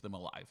 she keeps them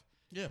alive.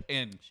 Yeah.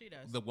 And She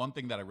does. the one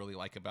thing that I really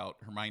like about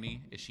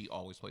Hermione is she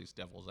always plays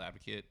devil's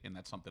advocate, and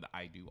that's something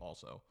I do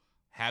also.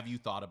 Have you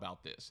thought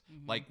about this?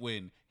 Mm-hmm. Like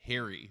when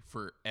Harry,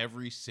 for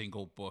every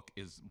single book,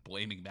 is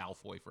blaming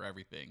Malfoy for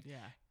everything,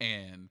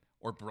 Yeah.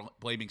 or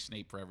blaming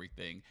Snape for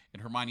everything,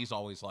 and Hermione's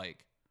always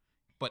like,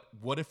 "But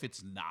what if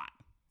it's not?"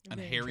 And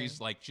Very Harry's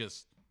true. like,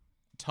 just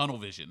tunnel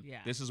vision.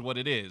 Yeah. This is what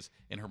it is,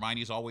 and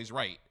Hermione's always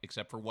right,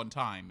 except for one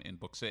time in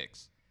book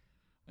 6.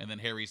 And then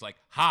Harry's like,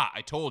 "Ha!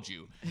 I told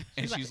you."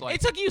 And she's like,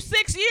 it took you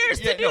 6 years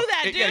to do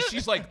that, dude. Yeah,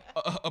 she's like,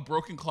 a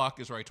broken clock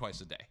is right twice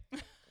a day.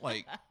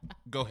 Like,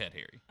 go ahead,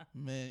 Harry.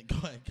 Man, go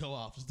ahead. Go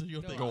off. Just do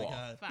your thing. Go my off.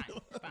 guy.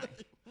 Fine.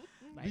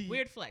 Like, The-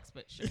 weird flex,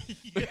 but sure.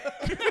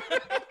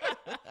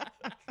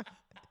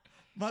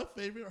 My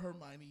favorite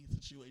Hermione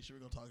situation, we're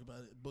going to talk about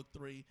it, book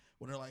 3,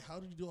 when they're like, how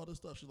did you do all this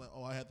stuff? She's like,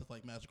 oh, I had this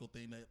like magical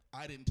thing that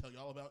I didn't tell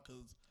y'all about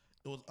because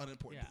it was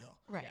unimportant to Yeah. y'all.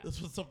 Right. Yeah.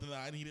 This was something that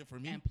I needed for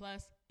me. And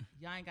plus,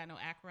 y'all ain't got no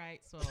act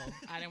right, so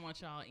I didn't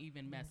want y'all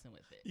even messing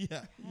with it.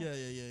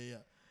 Yeah.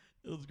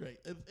 It was great.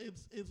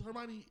 It's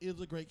Hermione is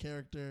a great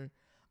character.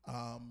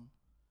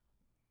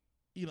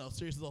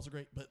 Sirius is also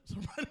great, but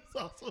Hermione's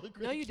also a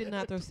great No, you did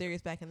not character. throw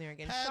Sirius back in there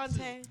again. Had to.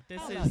 Shantae,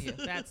 This how about is you?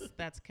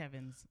 that's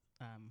Kevin's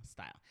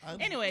style. I-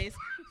 Anyways,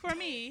 for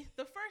me,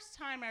 the first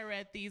time I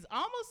read these,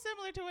 almost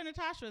similar to what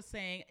Natasha was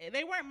saying,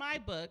 they weren't my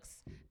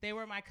books; they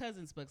were my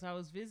cousin's books. I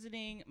was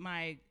visiting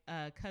my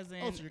cousin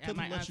Oh, so your at cousin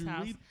my let aunt's you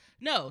house. read?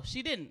 No,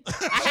 she didn't.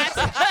 I had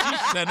to.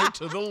 She sent her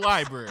to the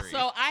library.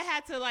 So I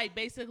had to like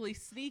basically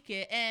sneak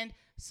it, and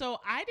so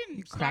I didn't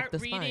You start cracked the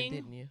spine, reading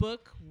didn't you?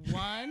 book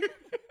 1.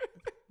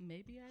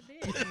 Maybe I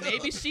did.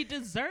 Maybe she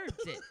deserved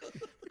it.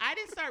 I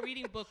didn't start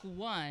reading book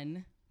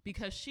 1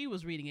 because she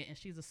was reading it, and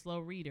she's a slow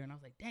reader, and I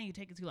was like, "Dang, you're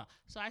taking too long."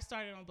 So I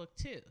started on book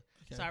 2. Okay.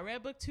 So I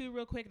read book 2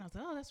 real quick, and I was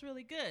like, "Oh, that's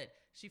really good."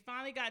 She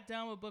finally got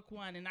done with book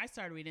 1, and I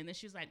started reading. And then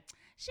she was like,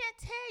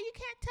 "Shantae, you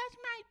can't touch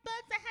my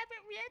books. I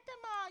haven't read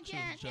them all She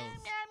yet." was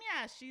jealous.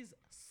 yeah, she's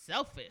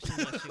selfish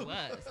is what she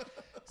was.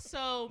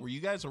 So Were you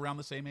guys around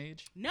the same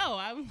age? no,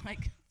 I'm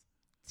like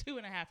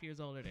 2.5 years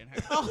older than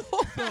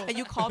her. And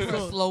you called her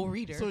a slow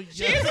reader. So She's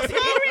yes, a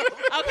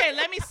slow Okay,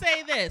 let me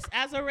say this.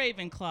 As a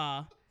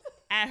Ravenclaw,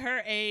 at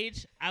her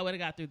age, I would have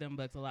got through them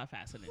books a lot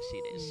faster than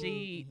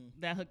she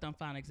did. That hooked on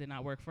phonics did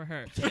not work for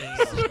her.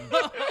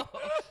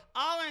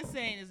 All I'm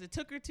saying is it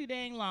took her too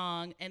dang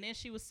long, and then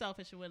she was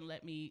selfish and wouldn't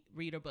let me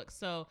read her books.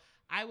 So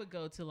I would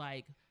go to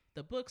like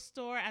the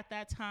bookstore at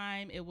that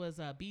time. It was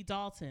B.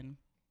 Dalton.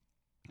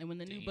 And when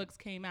the new books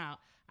came out,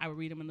 I would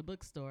read them in the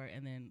bookstore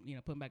and then,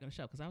 put them back on the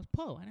shelf because I was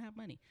poor. I didn't have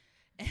money.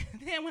 And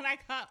then when I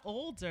got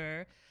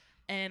older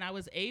and I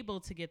was able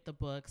to get the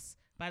books,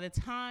 by the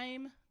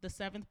time the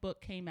 7th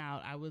book came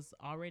out, I was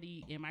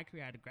already in my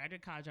career. I had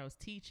graduated college. I was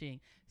teaching.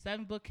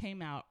 7th book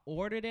came out,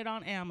 ordered it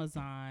on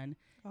Amazon,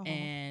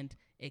 and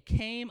it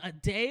came a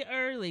day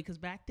early because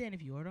back then,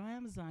 if you order on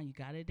Amazon, you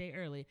got it a day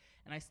early.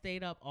 And I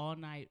stayed up all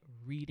night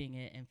reading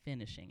it and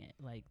finishing it.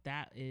 Like,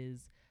 that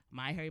is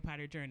my Harry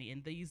Potter journey.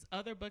 And these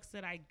other books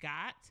that I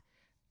got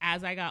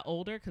as I got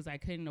older, because I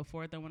couldn't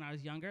afford them when I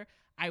was younger,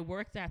 I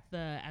worked as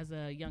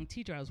a young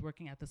teacher, I was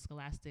working at the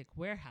Scholastic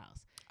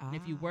Warehouse. And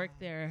if you work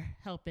there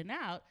helping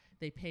out,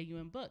 they pay you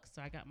in books.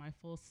 So I got my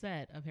full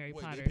set of Harry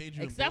Wait, they Potter, paid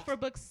you in except for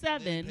book they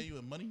didn't pay 7, you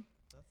in money.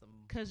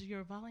 because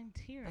you're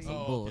volunteering some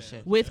Oh, bullshit.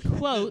 okay. with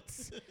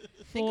quotes Think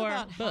for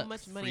about books. how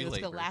much money Free the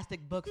labor.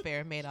 Scholastic Book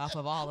Fair made off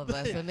of all of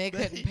us, and they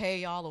couldn't pay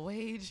y'all a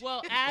wage.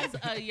 Well, as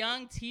a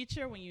young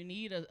teacher, when you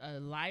need a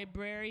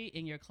library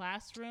in your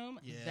classroom,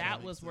 Yeah, that that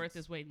makes was worth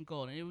sense. its weight in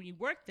gold. And when you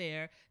work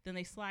there, then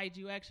they slide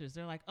you extras.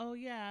 They're like, oh,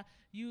 yeah,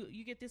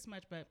 you get this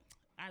much, but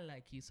I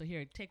like you. So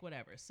here, take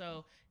whatever.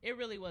 So it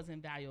really was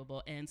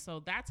invaluable. And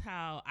so that's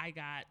how I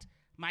got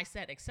my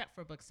set, except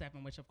for book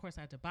 7, which, of course,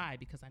 I had to buy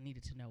because I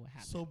needed to know what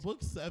happened. So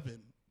book 7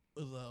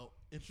 was a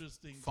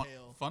interesting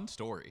tale Fun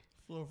story.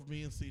 for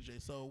me and CJ.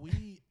 So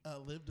we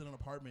lived in an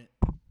apartment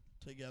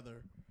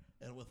together,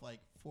 and with like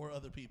 4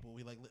 other people.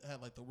 We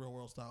had like the real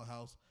world style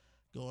house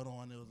going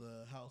on. It was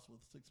a house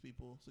with 6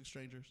 people, 6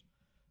 strangers.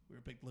 We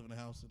were picked to live in a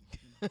house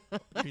and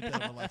treat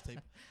that on a life tape.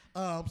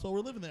 So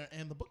we're living there,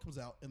 and the book comes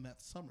out in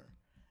that summer,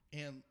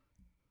 and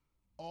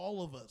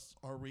all of us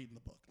are reading the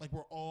book. Like,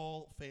 we're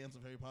all fans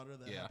of Harry Potter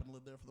that happen to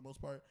live there for the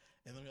most part.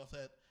 And then we also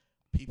had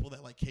people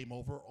that like came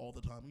over all the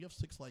time. We have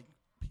 6 like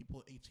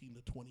people 18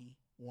 to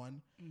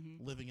 21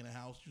 living in a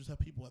house. You just have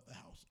people at the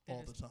house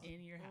all the time.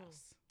 In your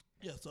house.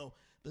 Yeah. So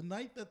the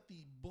night that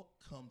the book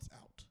comes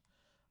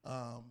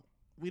out,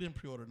 we didn't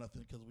pre-order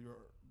nothing because we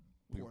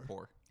were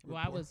poor. Well,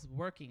 I was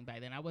working by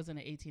then. I wasn't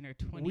an 18 or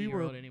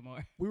 20-year-old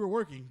anymore. We were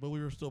working, but we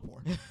were still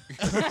poor.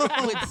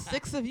 With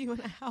 6 of you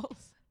in a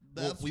house.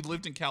 Well, we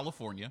lived in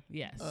California.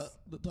 Yes.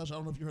 Natasha, I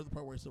don't know if you heard the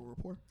part where I said we were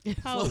poor.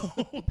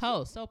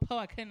 So po.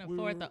 I couldn't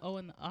afford the O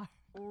and the R.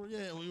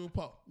 Yeah, we were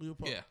poor.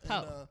 Yeah.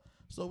 And,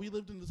 so we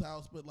lived in this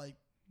house, but like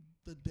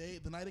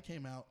the night it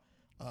came out,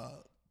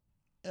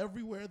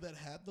 everywhere that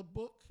had the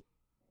book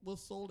was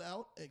sold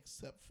out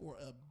except for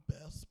a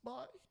Best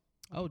Buy.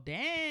 Oh,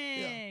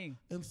 dang.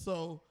 And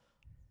so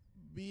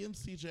me and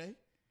CJ,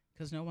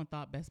 Because no one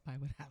thought Best Buy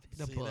would have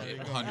it. See, there you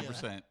go.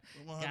 100%.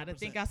 100%. Gotta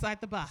think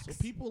outside the box. So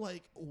people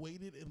like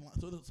waited in line.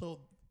 So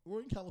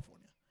we're in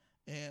California,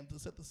 and to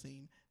set the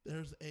scene,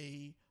 there's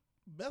a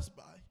Best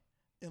Buy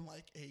and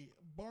like a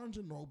Barnes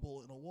and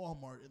Noble and a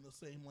Walmart in the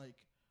same like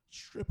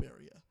strip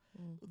area.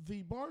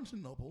 The Barnes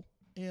and Noble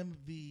and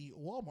the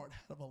Walmart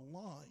had a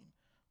line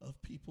of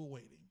people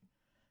waiting,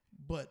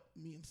 but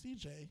me and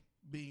CJ,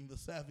 being the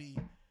savvy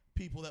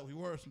people that we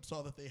were,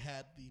 saw that they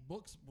had the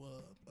books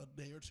a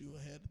day or two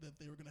ahead that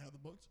they were going to have the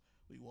books.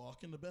 We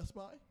walk into Best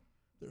Buy.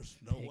 There's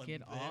no one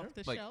Pick it there. off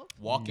the Like, shelf.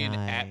 walk in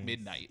at Nice.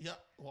 midnight. Yeah,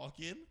 walk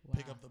in,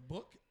 pick Wow. up the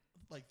book.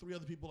 Like 3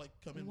 other people like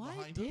come in Why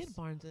behind did us.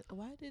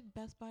 Why did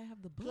Best Buy have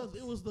the books? Because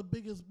it was the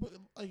biggest book.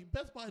 Like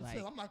Best Buy Like,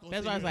 said, I'm not going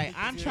Best to. Buy's like,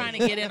 I'm trying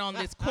to get in on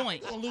this coin.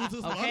 Gonna lose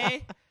this Okay?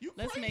 money. You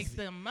Let's make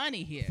crazy. some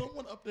money here.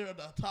 Someone up there at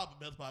the top of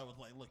Best Buy was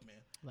like, "Look, man,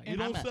 Like, we I'm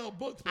don't a- sell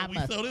books, but I'm we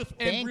a sell this one."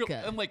 banker.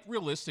 And like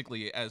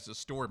realistically, as a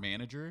store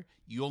manager,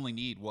 you only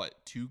need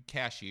 2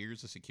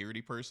 cashiers, a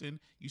security person.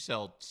 You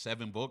sell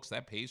 7 books,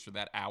 that pays for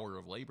that hour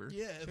of labor.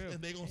 Yeah, True.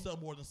 and they're gonna sell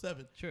more than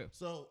 7. True.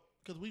 So,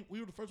 because we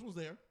were the first ones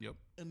there, Yep.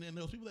 and then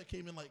there was people that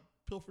came in like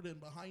pilfered in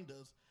behind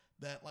us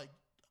that like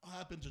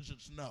happened to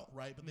just know,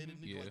 right? But they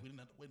didn't need Yeah. like we didn't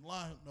have to wait in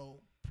line,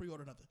 no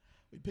pre-order, nothing.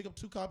 We pick up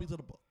 2 copies of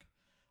the book.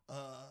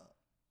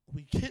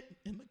 We get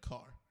in the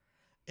car,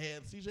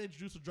 and CJ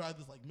used to drive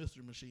this like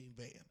Mr. Machine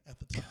van at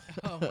the time.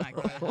 Oh, my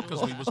God.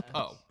 Because we was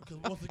Because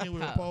once again we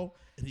were Oh. Poe,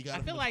 and he got. I it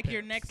from feel his like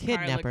your parents. next car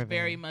Kidnapper looked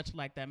very van. much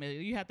like that.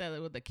 You had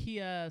that with the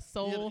Kia He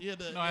Soul. had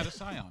the, No, I had a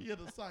Scion. He had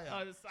the Scion.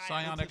 Oh, the Scion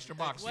Scion. extra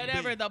box.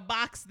 Whatever, the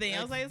box thing.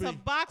 I was like, it's a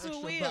XB, box with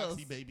extra wheels.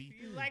 boxy, baby.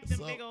 You like them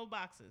So- big old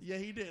boxes. Yeah,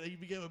 he did. He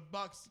became a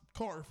box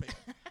car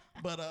fan.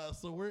 But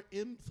so we're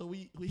in. So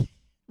we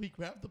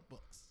grab the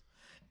books,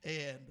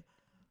 and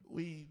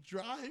we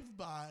drive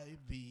by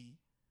the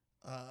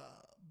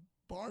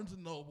Barnes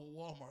and Noble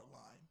Walmart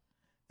line,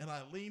 and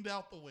I leaned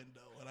out the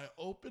window and I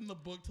opened the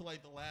book to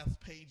like the last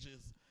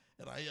pages,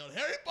 and I yelled,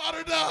 "Harry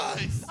Potter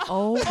dies!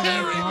 Oh my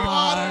Harry God.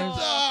 Potter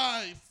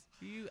dies!"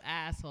 You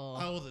asshole.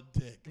 I was a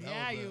dick.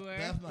 Yeah, you were.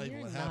 That's not even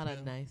You're what not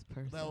happened. a nice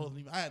person. That wasn't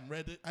even. I hadn't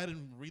read it. I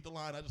didn't read the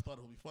line. I just thought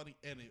it would be funny,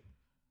 and it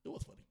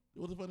was funny.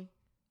 Was it funny?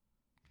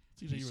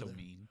 CJ, He's you so were there.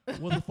 mean.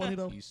 Was it funny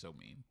though? He's so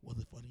mean. Was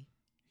it funny?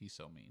 He's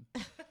so mean.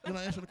 You're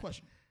not answering the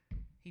question.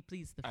 He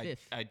pleads the I,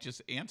 fifth. I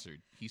just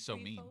answered. He's so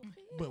mean.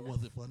 But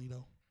was it funny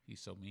though?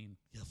 He's so mean.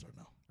 Yes or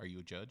no? Are you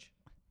a judge?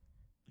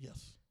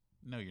 Yes.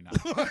 No, you're not.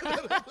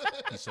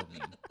 He's so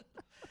mean.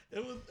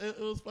 It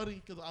was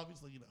funny because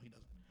obviously he doesn't.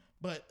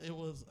 But it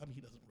was. I mean,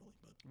 he doesn't really.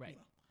 But Right.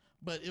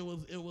 But it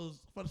was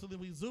funny. So then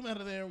we zoom out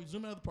of there. We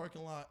zoom out of the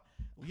parking lot.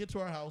 We get to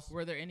our house.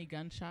 Were there any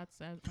gunshots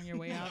on your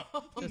way out?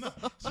 No,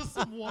 just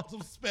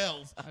some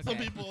spells. Some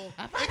Okay. people.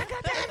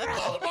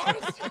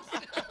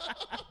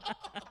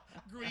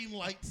 Green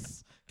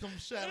lights come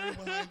shattering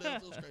behind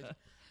us. It was crazy.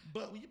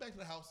 But we get back to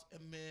the house,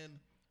 and then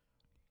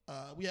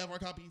we have our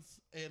copies,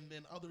 and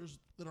then others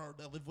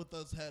that live with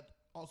us had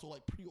also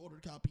like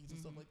pre-ordered copies and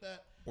stuff like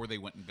that. Or they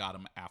went and got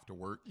him after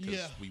work because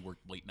Yeah. we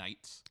worked late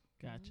nights.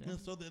 Gotcha. And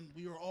so then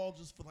we were all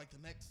just for like the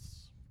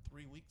next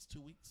 3 weeks, 2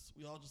 weeks,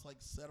 we all just like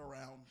sat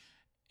around.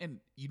 And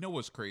you know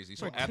what's crazy?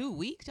 So For at, 2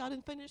 weeks, y'all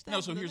didn't finish that.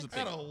 no, so here's the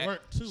thing. That'll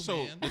work too,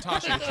 so man.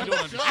 Natasha, what you don't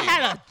I understand.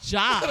 had a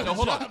job. No,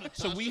 hold on. Job,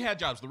 So Natasha. we had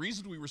jobs. The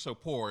reason we were so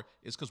poor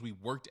is because we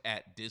worked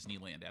at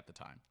Disneyland at the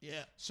time.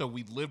 Yeah. So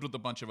we lived with a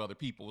bunch of other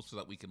people so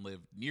that we can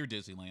live near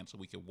Disneyland so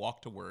we could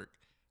walk to work.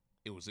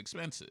 It was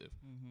expensive.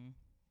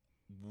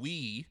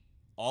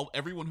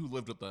 Everyone who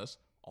lived with us,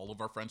 all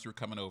of our friends who were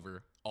coming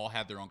over, all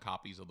had their own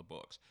copies of the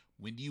books.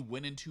 When you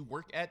went into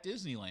work at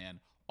Disneyland,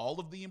 all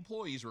of the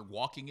employees were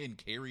walking in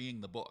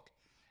carrying the book.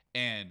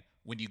 And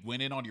when you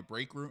went in on your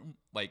break room,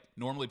 like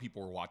normally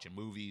people were watching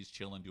movies,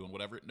 chilling, doing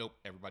whatever. Nope,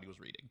 everybody was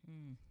reading.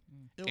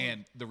 It was-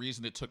 And the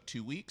reason it took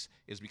 2 weeks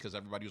is because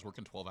everybody was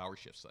working 12-hour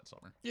shifts that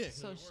summer. yeah.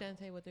 So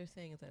Shantae, what they're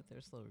saying is that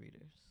they're slow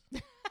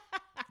readers.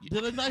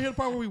 Did I not hear the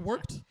part where we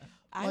worked?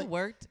 I Like,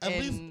 worked At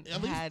and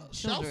least, had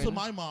shouts children. to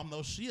my mom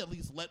though. She at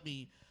least let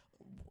me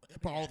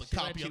borrow the She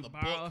let copy you of the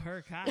borrow book.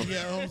 her copy. You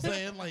know what I'm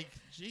saying? Like,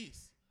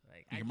 jeez.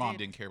 Like, Your mom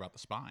didn't care about the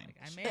spine.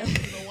 I may have,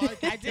 You know why? I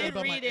Care did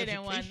about my read it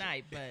in one education.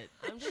 night, but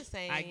I'm just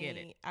saying. I get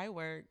it. I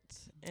worked.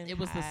 And It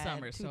was the had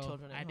summer, two so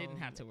children at I didn't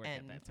home have to work at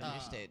and that time.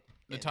 Finished it.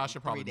 in Natasha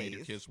probably 3 made her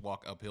days. kids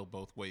walk uphill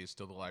both ways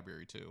to the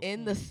library too.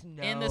 in the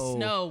snow. in the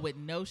snow with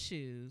no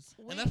shoes.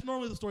 And that's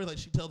normally the story like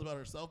she tells about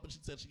herself, but she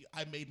said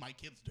I made my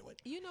kids do it.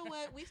 You know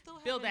what? We still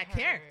Build haven't that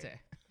character.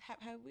 heard-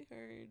 Have we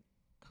heard?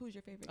 Who's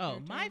your favorite? Oh,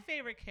 character? my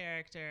favorite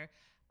character.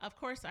 Of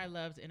course, I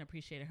loved and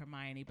appreciated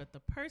Hermione, but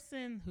the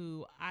person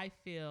who I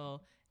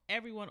feel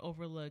everyone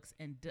overlooks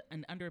and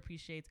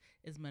underappreciates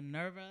is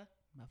Minerva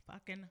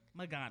motherfucking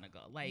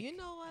McGonagall. Like, You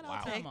know what? Wow.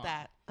 I'll take Come on.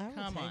 that. I will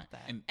Come take on.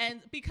 that.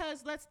 And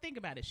because let's think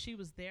about it. She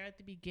was there at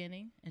the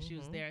beginning and she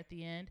was there at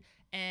the end.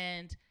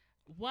 And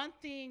one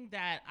thing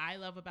that I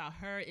love about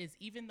her is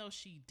even though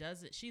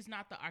she's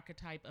not the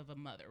archetype of a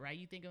mother, right?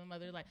 You think of a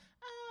mother like,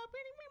 oh,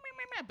 pretty,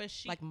 but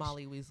she like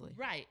Molly Weasley.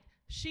 right.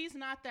 She's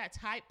not that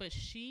type, but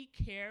she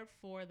cared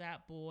for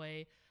that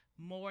boy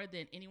more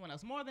than anyone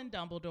else, more than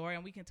Dumbledore.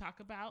 And we can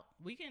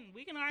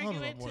argue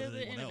know it more to than the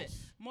anyone end of it.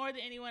 else. More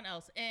than anyone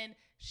else. And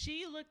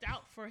she looked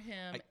out for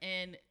him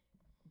and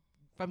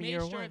From made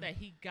year sure one. that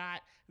he got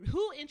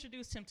who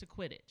introduced him to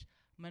Quidditch?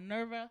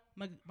 Minerva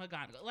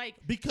McGonagall. Like,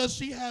 Because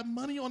she had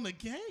money on the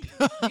game.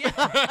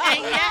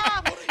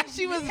 yeah,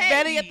 She was Hey,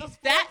 betting at the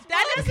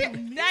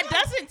that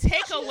doesn't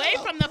take away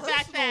from the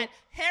fact that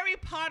Harry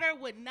Potter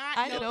would not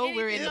I know know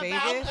we're in anything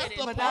about Vegas, Quidditch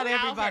but not without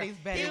everybody's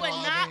her. betting He would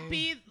on not it.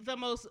 be the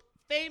most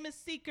famous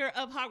seeker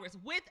of Hogwarts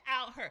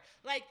without her.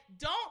 Like,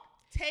 don't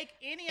take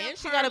any And of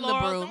she her got him the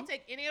laurels. broom. Don't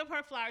take any of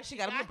her flowers. She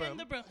got him the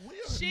the broom. We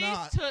are She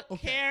not- took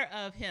okay. care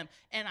of him,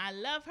 and I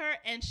love her.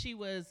 And she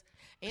was.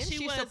 And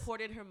she was,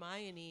 supported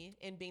Hermione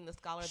in being the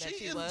scholar that She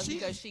she is- was she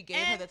because is- she gave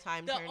her and the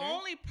time the turner.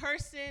 only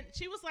person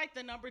she was like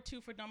the number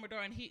 2 for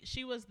Dumbledore, and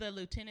she was the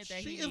lieutenant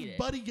that She he is needed.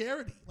 Buddy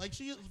Garrity. Like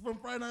she is from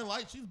Friday Night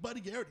Lights. She's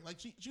Buddy Garrity.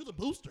 Like she was a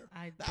booster.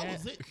 That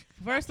was it.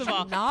 First of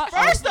all, Not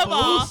first a of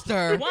all,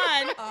 booster.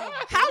 one,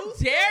 how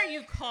dare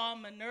you call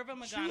Minerva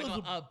was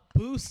McGonagall a- a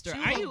booster? she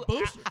Are was a you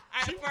booster.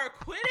 for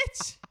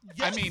Quidditch?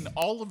 Yes. I mean,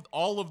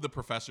 all of the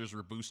professors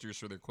were boosters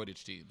for their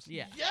Quidditch teams.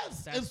 Yeah.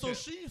 Yes. That's And so true.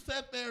 she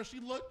sat there. She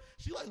looked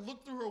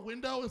through her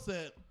window and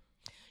said,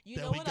 You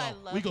There know we what go. I We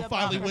loved can about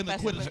finally win the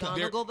Professor Quidditch Cup.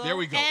 McGonagall, though? There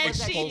we go. And was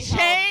that she she held-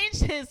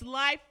 changed his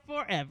life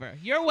forever.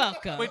 You're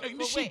welcome. Wait,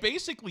 But she wait.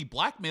 basically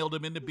blackmailed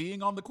him into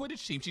being on the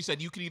Quidditch team. She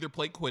said, "You can either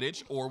play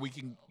Quidditch or we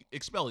can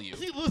expel you."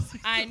 he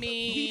listened. I He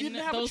mean,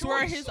 didn't have a those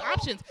were choice. his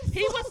options.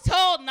 He was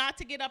told not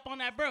to get up on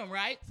that broom,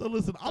 right? So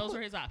listen, Those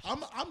were his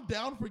options. I'm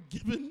down for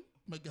giving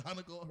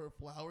McGonagall her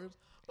flowers,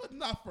 but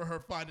not for her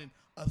finding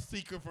a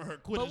secret for her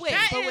Quidditch. But wait, team.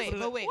 That but is- wait,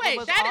 but wait. wait, What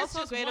was that is also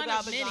just great one about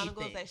of many McGonagall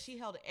is things. that she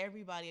held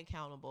everybody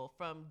accountable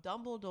from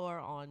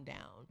Dumbledore on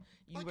down.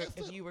 Like I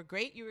If said- you were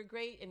great, you were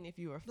great, and if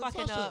you were Natasha,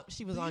 fucking up,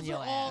 she was on these your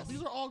are all- ass.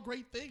 These are all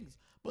great things.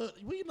 But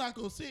we're not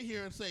going to sit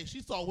here and say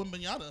she saw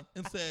Wimbignana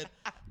and said,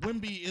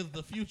 Wimby is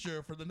the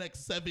future for the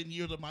next 7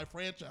 years of my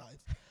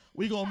franchise.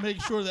 we gonna make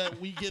sure that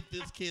we get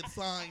this kid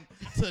signed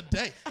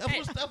today.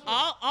 Hey,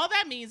 all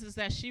that means is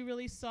that she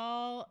really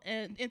saw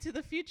into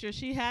the future.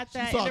 She had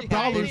that saw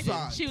enterprise. dollar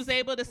signs. She was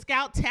able to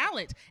scout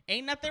talent.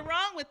 Ain't nothing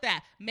wrong with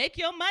that. Make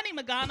your money,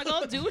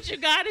 McGonagall. Do what you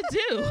gotta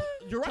do.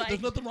 You're right. Like-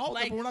 There's nothing wrong with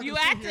Like that. But we're not you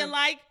gonna sit acting here.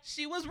 like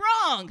she was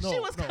wrong. No, she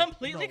was no,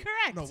 completely no,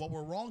 correct. No, what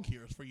we're wrong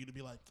here is for you to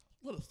be like,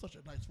 what is such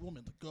a nice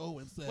woman to go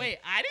and say. Wait,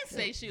 I didn't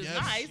say she was Yes,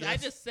 nice. I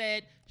yes. just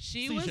said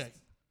she CJ, was.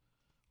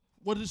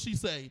 what did she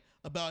say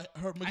about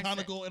her said-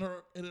 McGonagall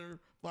and her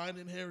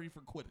finding Harry for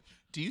Quidditch?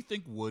 Do you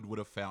think Wood would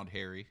have found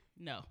Harry?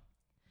 No,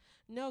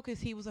 No, because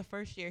he was a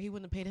first year. He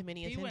wouldn't have paid him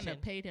any he attention. wouldn't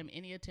have paid him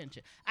any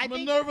attention. I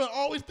think Minerva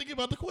always thinking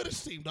about the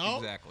Quidditch team,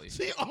 dog. Exactly.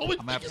 She always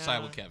I'm gonna have to thinking-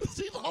 side with Kevin.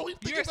 She's always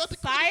thinking you're about the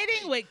Quidditch siding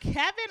team. with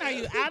Kevin. Are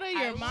you out of I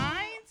your will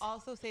mind?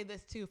 Also say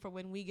this too, for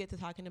when we get to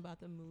talking about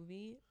the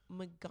movie,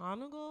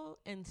 McGonagall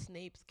and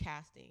Snape's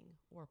casting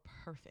were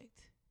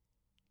perfect.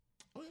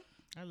 Oh,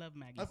 yeah. I love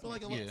Maggie. I feel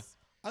like Smith. a lot. Yeah.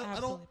 I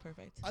Absolutely don't.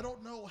 perfect. I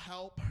don't know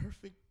how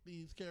perfect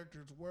these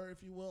characters were, if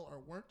you will, or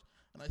weren't.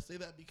 And I say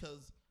that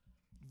because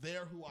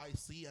they're who I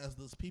see as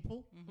those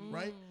people,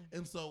 right?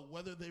 And so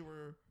whether they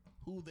were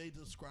who they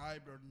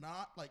described or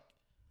not, like,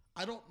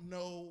 I don't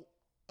know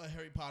a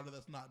Harry Potter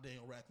that's not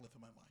Daniel Radcliffe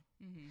in my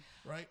mind,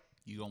 right?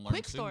 You gonna learn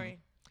Quick soon. story.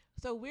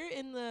 So we're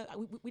in the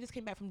we just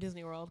came back from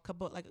Disney World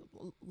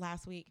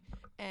last week,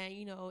 and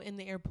in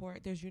the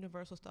airport there's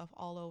Universal stuff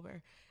all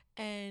over,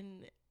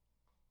 and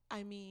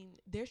I mean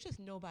there's just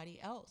nobody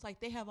else. Like,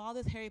 they have all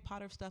this Harry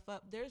Potter stuff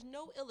up. There's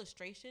no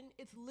illustration.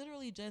 It's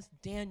literally just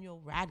Daniel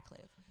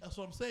Radcliffe. That's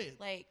what I'm saying.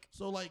 Like,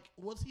 So, like,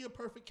 was he a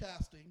perfect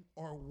casting,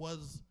 or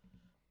was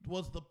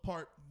the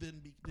part did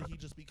he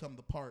just become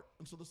the part?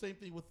 And so the same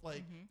thing with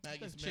like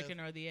Maggie The Smith, chicken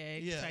or the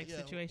egg type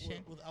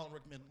situation. with Alan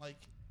Rickman. Like,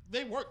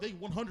 they work. They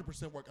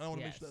 100% work. I want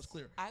to make sure that's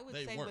clear. I would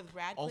They say work. with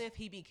Radcliffe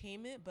he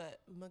became it, but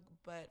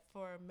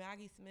for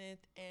Maggie Smith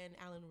and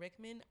Alan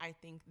Rickman, I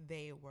think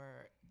they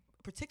were,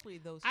 particularly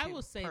those two. I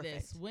will say perfect.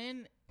 this: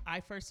 when I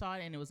first saw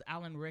it and it was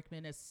Alan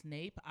Rickman as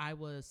Snape, I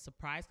was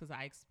surprised because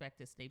I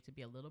expected Snape to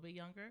be a little bit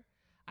younger.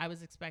 I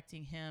was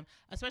expecting him,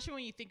 especially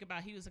when you think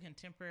about he was a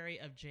contemporary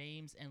of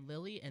James and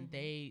Lily, and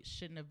they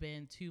shouldn't have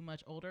been too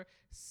much older.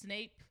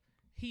 Snape,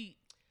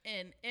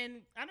 and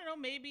I don't know,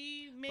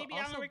 maybe also-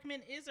 Alan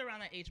Rickman is around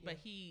that age, but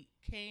he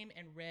came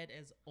and read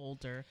as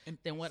older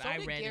than what so I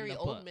did read Gary in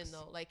the Oldman, books.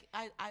 though. Like,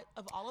 I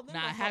of all of them,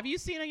 Now, I have thought- you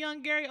seen a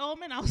young Gary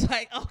Oldman? I was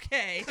like,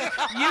 okay,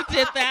 you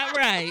did that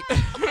right.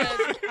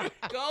 'Cause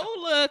go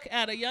look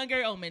at a young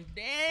Gary Oldman.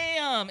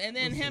 Damn. And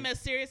then him as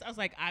Sirius, I was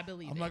like, I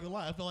believe I'm it. not gonna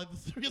lie. I feel like the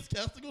serious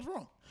casting was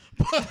wrong.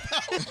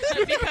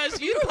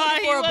 Because you thought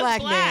he for a was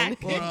black man.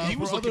 black. He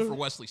was for looking other- for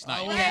Wesley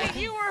Snipes. was- Yeah,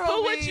 you were.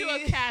 Who would you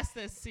hoping- have cast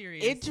as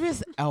Sirius?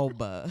 Idris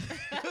Elba.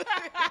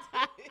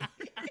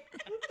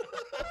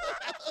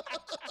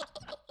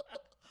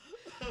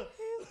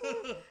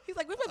 He's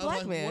like, we're a I was black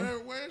like,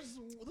 man. where's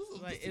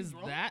this? Like, This is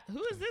wrong. that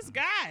who is this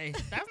guy?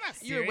 That's not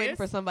Sirius. You were waiting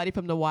for somebody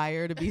from The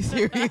Wire to be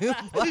serious. He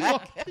black.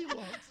 walks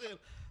in.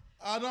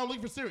 No, I'm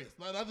looking for serious.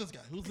 Not this guy.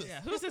 Who's this?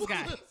 Yeah, who's this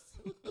guy?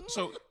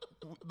 So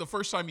the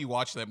first time you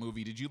watched that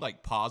movie, did you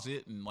like pause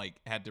it and like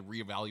had to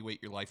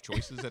reevaluate your life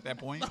choices at that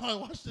point? No, I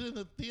watched it in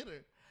the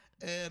theater,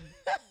 and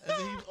then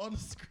he's on the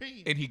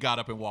screen. And he got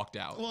up and walked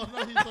out. Well,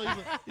 no, he's I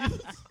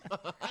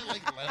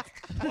like left.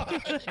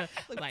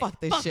 Like, Fuck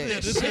this fuck shit. Yeah,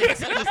 this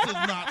is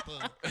not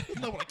what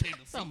I came to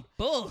see. some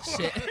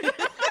bullshit.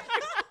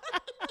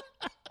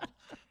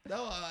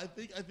 No, I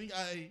think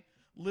I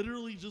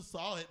literally just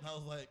saw it and I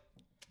was like,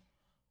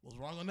 was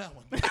wrong on that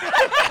one.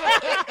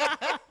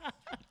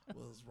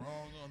 Was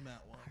wrong on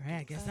that one. All right,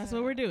 I guess that's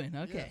what we're doing.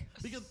 Yeah, Okay.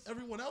 because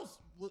everyone else,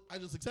 I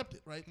just accepted,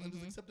 right? I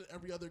just accepted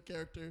every other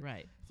character.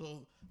 Right.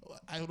 So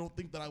I don't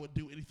think that I would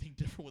do anything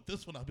different with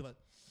this one. I'd be like,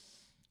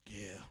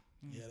 yeah,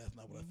 that's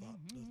not what I thought.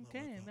 That's not what I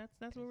Okay, thought.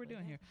 that's what we're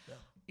doing here. Yeah.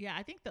 Yeah,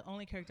 I think the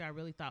only character I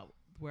really thought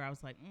where I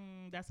was like,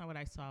 that's not what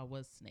I saw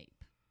was Snape.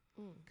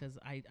 Because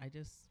I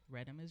just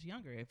read him as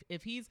younger.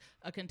 If he's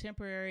a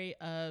contemporary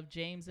of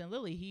James and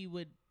Lily, he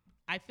would.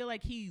 I feel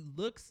like he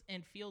looks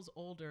and feels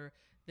older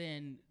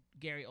than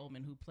Gary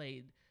Oldman, who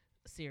played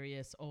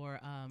Sirius, or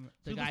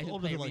the He guy looks who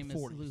older played than, like,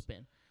 Remus 40s.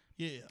 Lupin.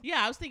 Yeah.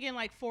 Yeah, I was thinking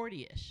like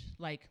 40-ish,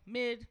 like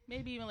mid,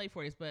 maybe even late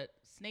 40s. But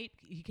Snape,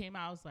 he came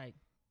out, I was like,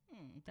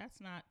 that's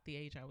not the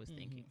age I was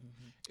thinking.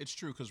 It's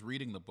true because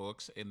reading the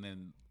books and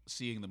then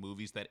seeing the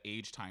movies, that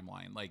age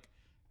timeline, like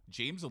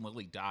James and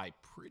Lily die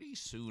pretty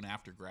soon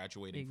after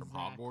graduating from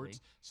Exactly. Hogwarts,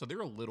 so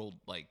they're a little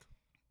like,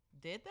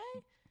 Did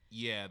they?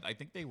 yeah, I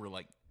think they were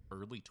like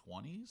early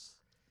 20s,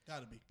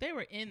 Gotta be. They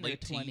were in their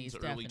late 20s, teens,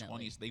 definitely.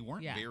 early 20s. They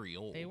weren't Yeah, very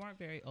old. They weren't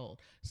very old.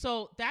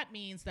 So that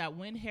means that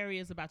when Harry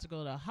is about to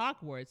go to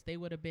Hogwarts, they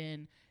would have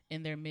been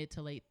in their mid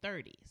to late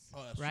 30s,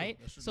 Oh, that's true. right?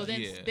 That's true. So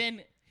That's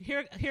then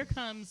here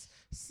comes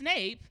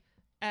Snape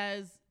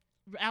as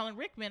Alan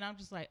Rickman. I'm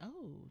just like,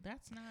 oh,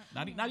 that's not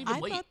Not even I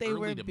late, thought they early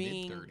were to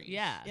being- mid 30s.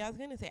 yeah. Yeah, I was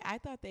gonna say I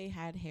thought they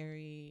had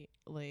Harry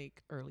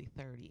like early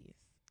 30s,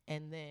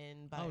 and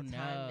then by Oh the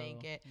time no, they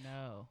get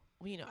no.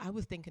 well, I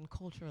was thinking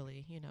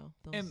culturally,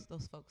 And-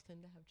 those folks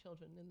tend to have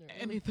children in their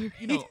And early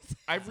 30s.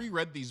 I've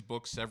reread these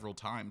books several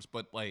times,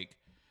 but like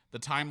the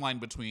timeline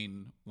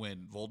between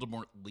when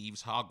Voldemort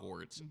leaves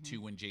Hogwarts to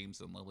when James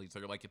and Lily's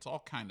there, like it's all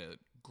kind of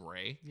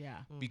gray. Yeah.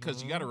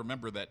 Because you got to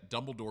remember that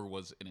Dumbledore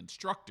was an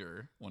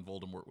instructor when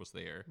Voldemort was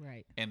there,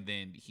 Right. and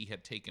then he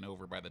had taken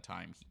over by the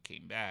time he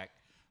came back.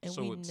 And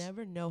so we it's,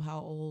 never know how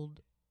old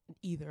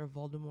either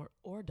Voldemort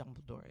or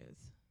Dumbledore is.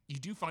 you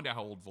do find out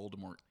how old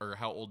Voldemort or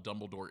how old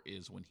Dumbledore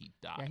is when he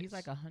dies. Yeah, he's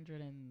like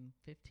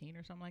 115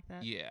 or something like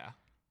that. Yeah.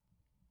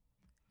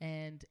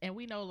 And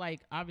we know,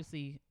 like,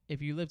 obviously,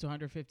 if you live to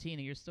 115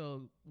 and you're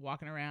still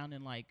walking around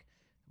and like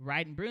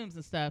riding brooms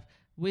and stuff,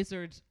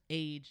 wizards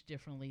age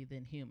differently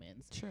than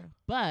humans. True.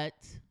 But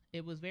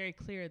it was very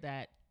clear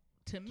that,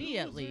 to me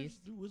at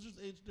least, do wizards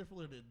age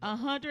differently, or did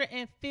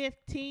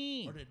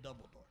 115. or did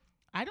Dumbledore?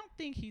 I don't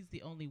think he's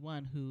the only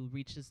one who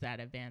reaches that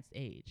advanced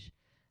age.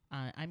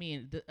 I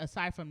mean,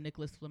 aside from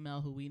Nicholas Flamel,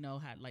 who we know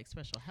had like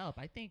special help,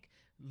 I think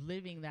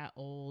living that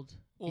old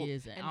Well,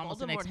 is And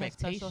almost an Voldemort has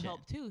expectation. special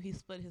help too. He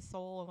split his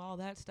soul and all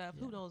that stuff.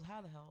 Yeah. Who knows how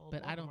the hell old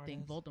But I don't Voldemort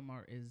think is.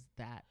 Voldemort is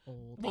that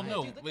old. Well, If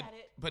no, you look at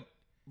it-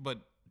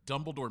 but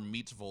Dumbledore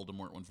meets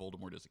Voldemort when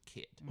Voldemort is a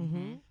kid.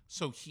 Mm-hmm.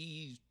 So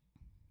he's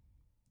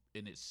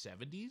in his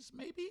 70s,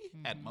 maybe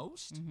at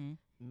most. Mm-hmm.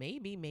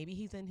 Maybe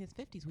he's in his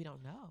 50s. We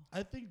don't know.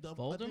 I think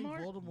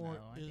Voldemort? Voldemort No,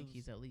 I is think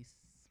he's at least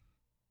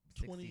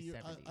 20 60s, years.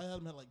 70s. I had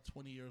him at like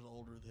 20 years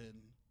older than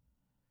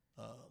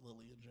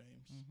Lily and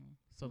James. Mm-hmm.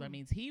 So that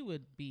means he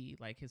would be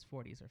like his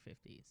 40s or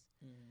 50s.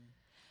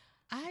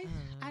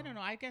 I don't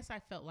know. I guess I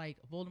felt like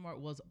Voldemort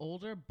was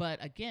older,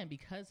 but again,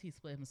 because he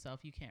split himself,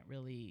 you can't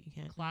really You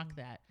can't clock know.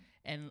 that.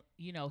 And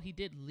he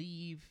did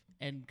leave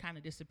and kind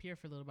of disappear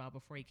for a little while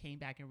before he came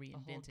back and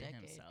reinvented decade,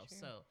 himself. true.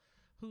 So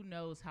who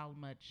knows how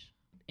much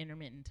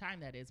intermittent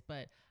time that is?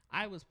 But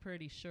I was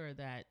pretty sure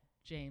that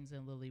James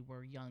and Lily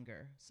were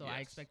younger, so I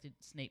Yes. expected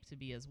Snape to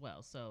be as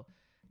well. So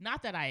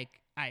not that I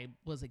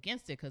was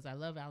against it, because I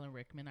love Alan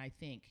Rickman. I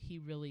think he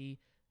really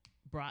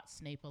brought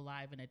Snape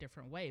alive in a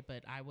different way,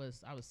 but I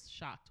was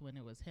shocked when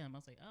it was him. I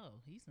was like, oh,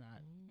 he's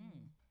not.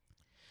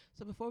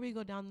 So before we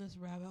go down this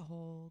rabbit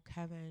hole,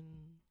 Kevin,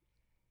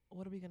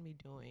 what are we going to be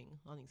doing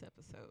on these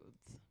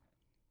episodes?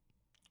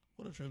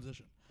 What a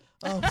transition.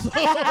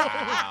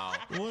 Wow.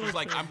 What He's a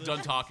like, I'm done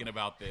transition. talking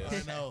about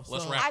this. I know.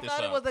 Let's So- wrap I this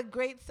thought up. it was a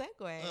great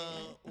segue.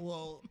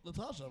 Well,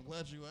 Natasha, I'm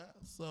glad you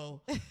asked.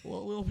 So,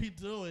 what we'll be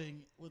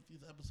doing with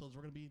these episodes,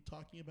 we're going to be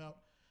talking about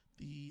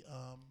the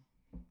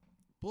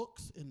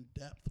books in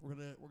depth. We're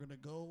gonna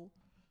go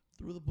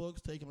through the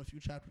books, take them a few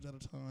chapters at a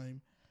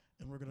time,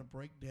 and we're gonna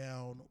break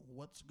down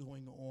what's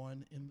going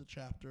on in the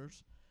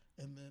chapters,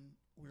 and then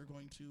we're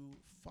going to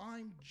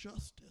find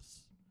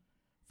justice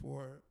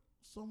for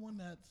someone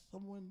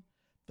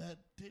that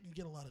didn't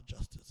get a lot of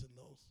justice in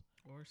those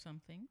Or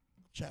something.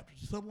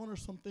 chapters, someone or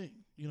something.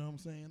 You know what I'm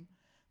saying?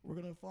 We're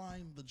gonna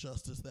find the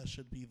justice that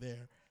should be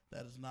there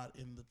that is not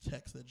in the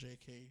text that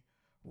J.K.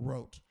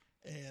 wrote,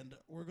 and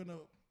we're gonna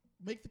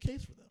make the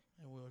case for them,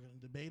 and we're gonna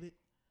debate it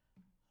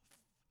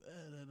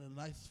in a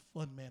nice,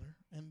 fun manner,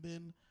 and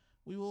then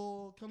we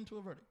will come to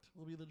a verdict.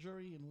 We'll be the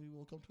jury, and we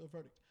will come to a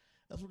verdict.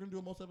 That's what we're gonna do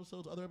in most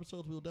episodes. Other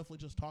episodes, we will definitely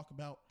just talk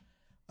about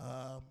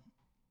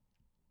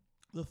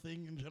the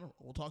thing in general.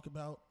 We'll talk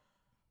about.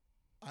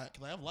 Cause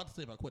I have a lot to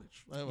say about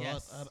Quidditch. I have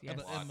Yes, a lot, yes.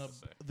 and Lots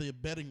to say. the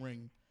betting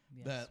ring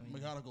Yes, that we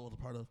know. McGonagall was a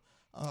part of.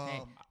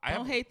 Hey, I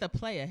don't have, hate the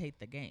player, hate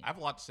the game. I have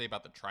a lot to say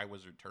about the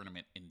Triwizard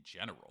Tournament in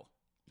general.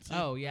 See,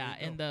 Oh there yeah,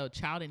 you and go. the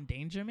child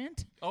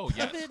endangerment. Oh,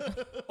 yes.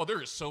 Oh,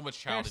 there is so much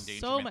child There's so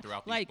endangerment much-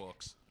 throughout like- these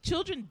books.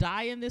 Children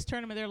die in this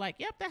tournament. They're like,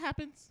 "Yep, that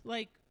happens."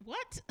 Like,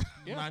 what?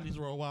 Yeah. 90s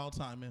were a wild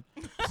time, man.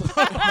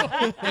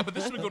 Yeah, but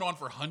this has been going on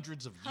for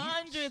hundreds of years.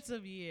 Hundreds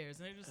of years,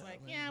 and they're just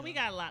like, man, "Yeah, we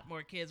yeah. got a lot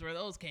more kids where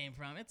those came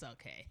from. It's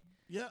okay."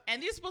 Yeah,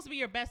 And these are supposed to be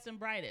your best and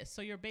brightest,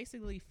 so you're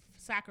basically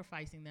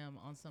sacrificing them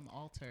on some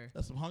altar.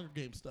 that's some Hunger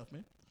Games stuff,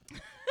 man.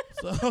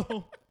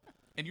 So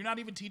And you're not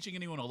even teaching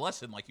anyone a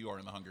lesson like you are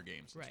in the Hunger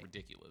Games. It's Right.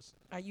 ridiculous.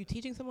 Are you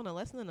teaching someone a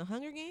lesson in the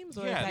Hunger Games,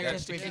 or Yeah, is that that's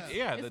just the- ridiculous?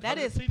 yeah, It's- the- that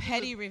You're is teaching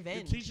petty the-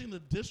 revenge. You're teaching the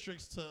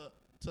districts to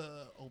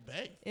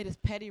obey. It is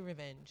petty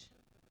revenge.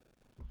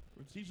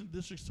 We're teaching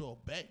districts to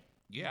obey.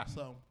 Yeah.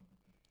 So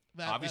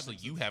that Obviously,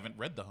 makes you sense. haven't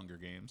read the Hunger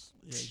Games.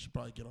 Yeah, you should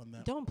probably get on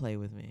that. Don't play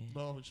with me.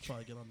 No, we should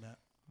probably get on that.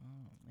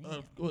 Oh,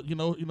 man. Well, you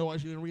know why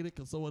she didn't read it?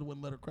 Because someone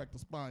wouldn't let her crack the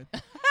spine. In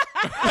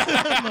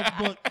the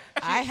book.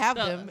 I have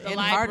The- them the in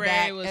library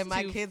hardback, was and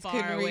my too kids far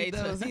couldn't away read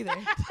to- those either.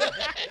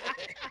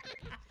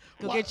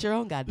 Go Why- get your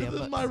own This goddamn is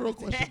books. my real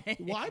question.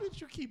 Why did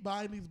you keep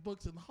buying these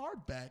books in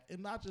hardback and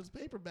not just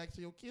paperback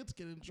so your kids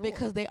can enjoy?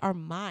 Because they are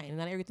mine.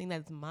 Not everything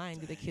that's mine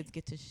do the kids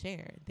get to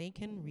share. They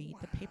can read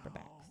the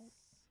paperbacks.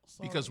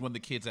 So- Because when the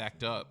kids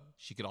act up,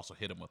 she could also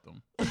hit them with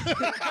them.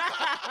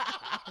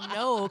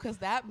 No, because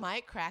that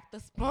might crack the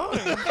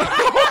spine.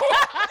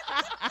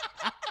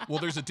 Well,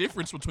 there's a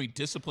difference between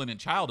discipline and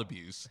child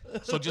abuse.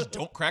 So just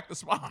don't crack the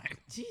spine.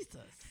 Jesus.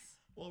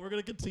 Well, we're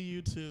gonna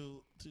continue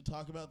to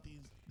talk about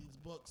these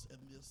books and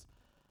this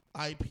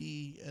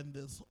IP and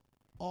this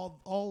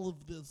all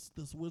of this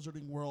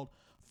wizarding world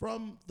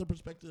from the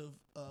perspective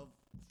of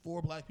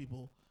 4 black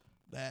people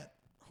that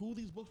who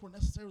these books were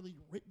necessarily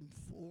written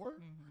for.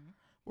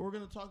 But we're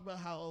going to talk about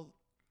how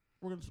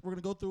we're going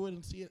to go through it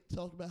and see it,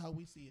 talk about how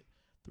we see it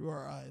through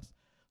our eyes.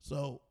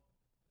 So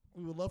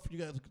we would love for you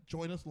guys to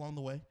join us along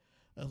the way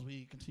as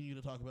we continue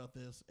to talk about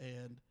this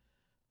and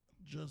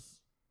just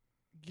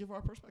give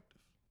our perspective.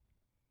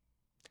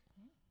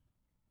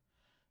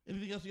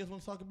 Anything else you guys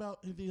want to talk about?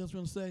 Anything else you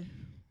want to say?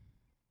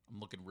 I'm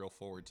looking real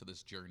forward to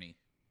this journey.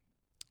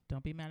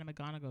 Don't be mad at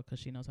McGonagall because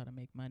she knows how to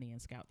make money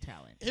and scout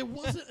talent. It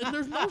wasn't, and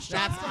there's no shot.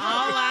 That's to her.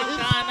 all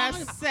I'm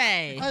gonna It's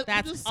say. I'm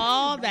That's just saying,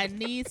 all like, that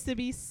needs to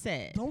be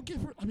said. Don't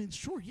give her. I mean,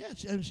 sure, yeah.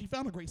 She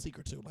found a great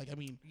secret too. Like, I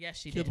mean, Yes,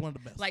 she kid's did. one of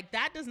the best. Like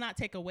that does not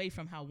take away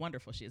from how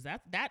wonderful she is.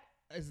 That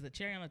is the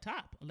cherry on the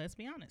top. Let's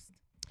be honest.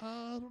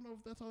 I don't know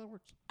if that's how that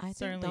works. I think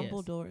Certainly is.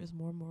 Dumbledore is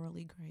more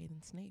morally gray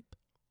than Snape.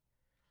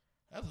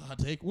 That's a hot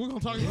take. We're gonna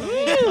talk about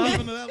dive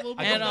into that a little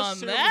bit. And don't on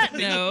necessarily that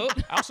think- note,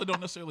 I also don't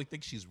necessarily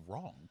think she's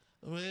wrong.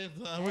 We're Hey,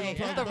 gonna it's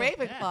talk the about.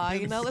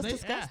 Ravenclaw. You know, let's Snape-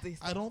 discuss these.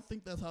 I don't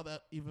think that's how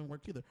that even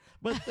worked either.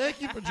 But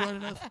thank you for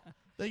joining us.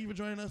 Thank you for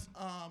joining us.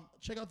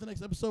 Check out the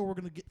next episode. We're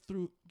gonna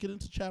get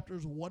into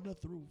chapters 1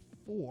 through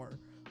 4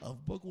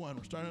 of book 1.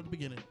 We're starting at the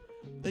beginning.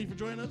 Thank you for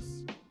joining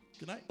us.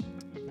 Good night.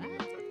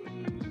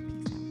 bye.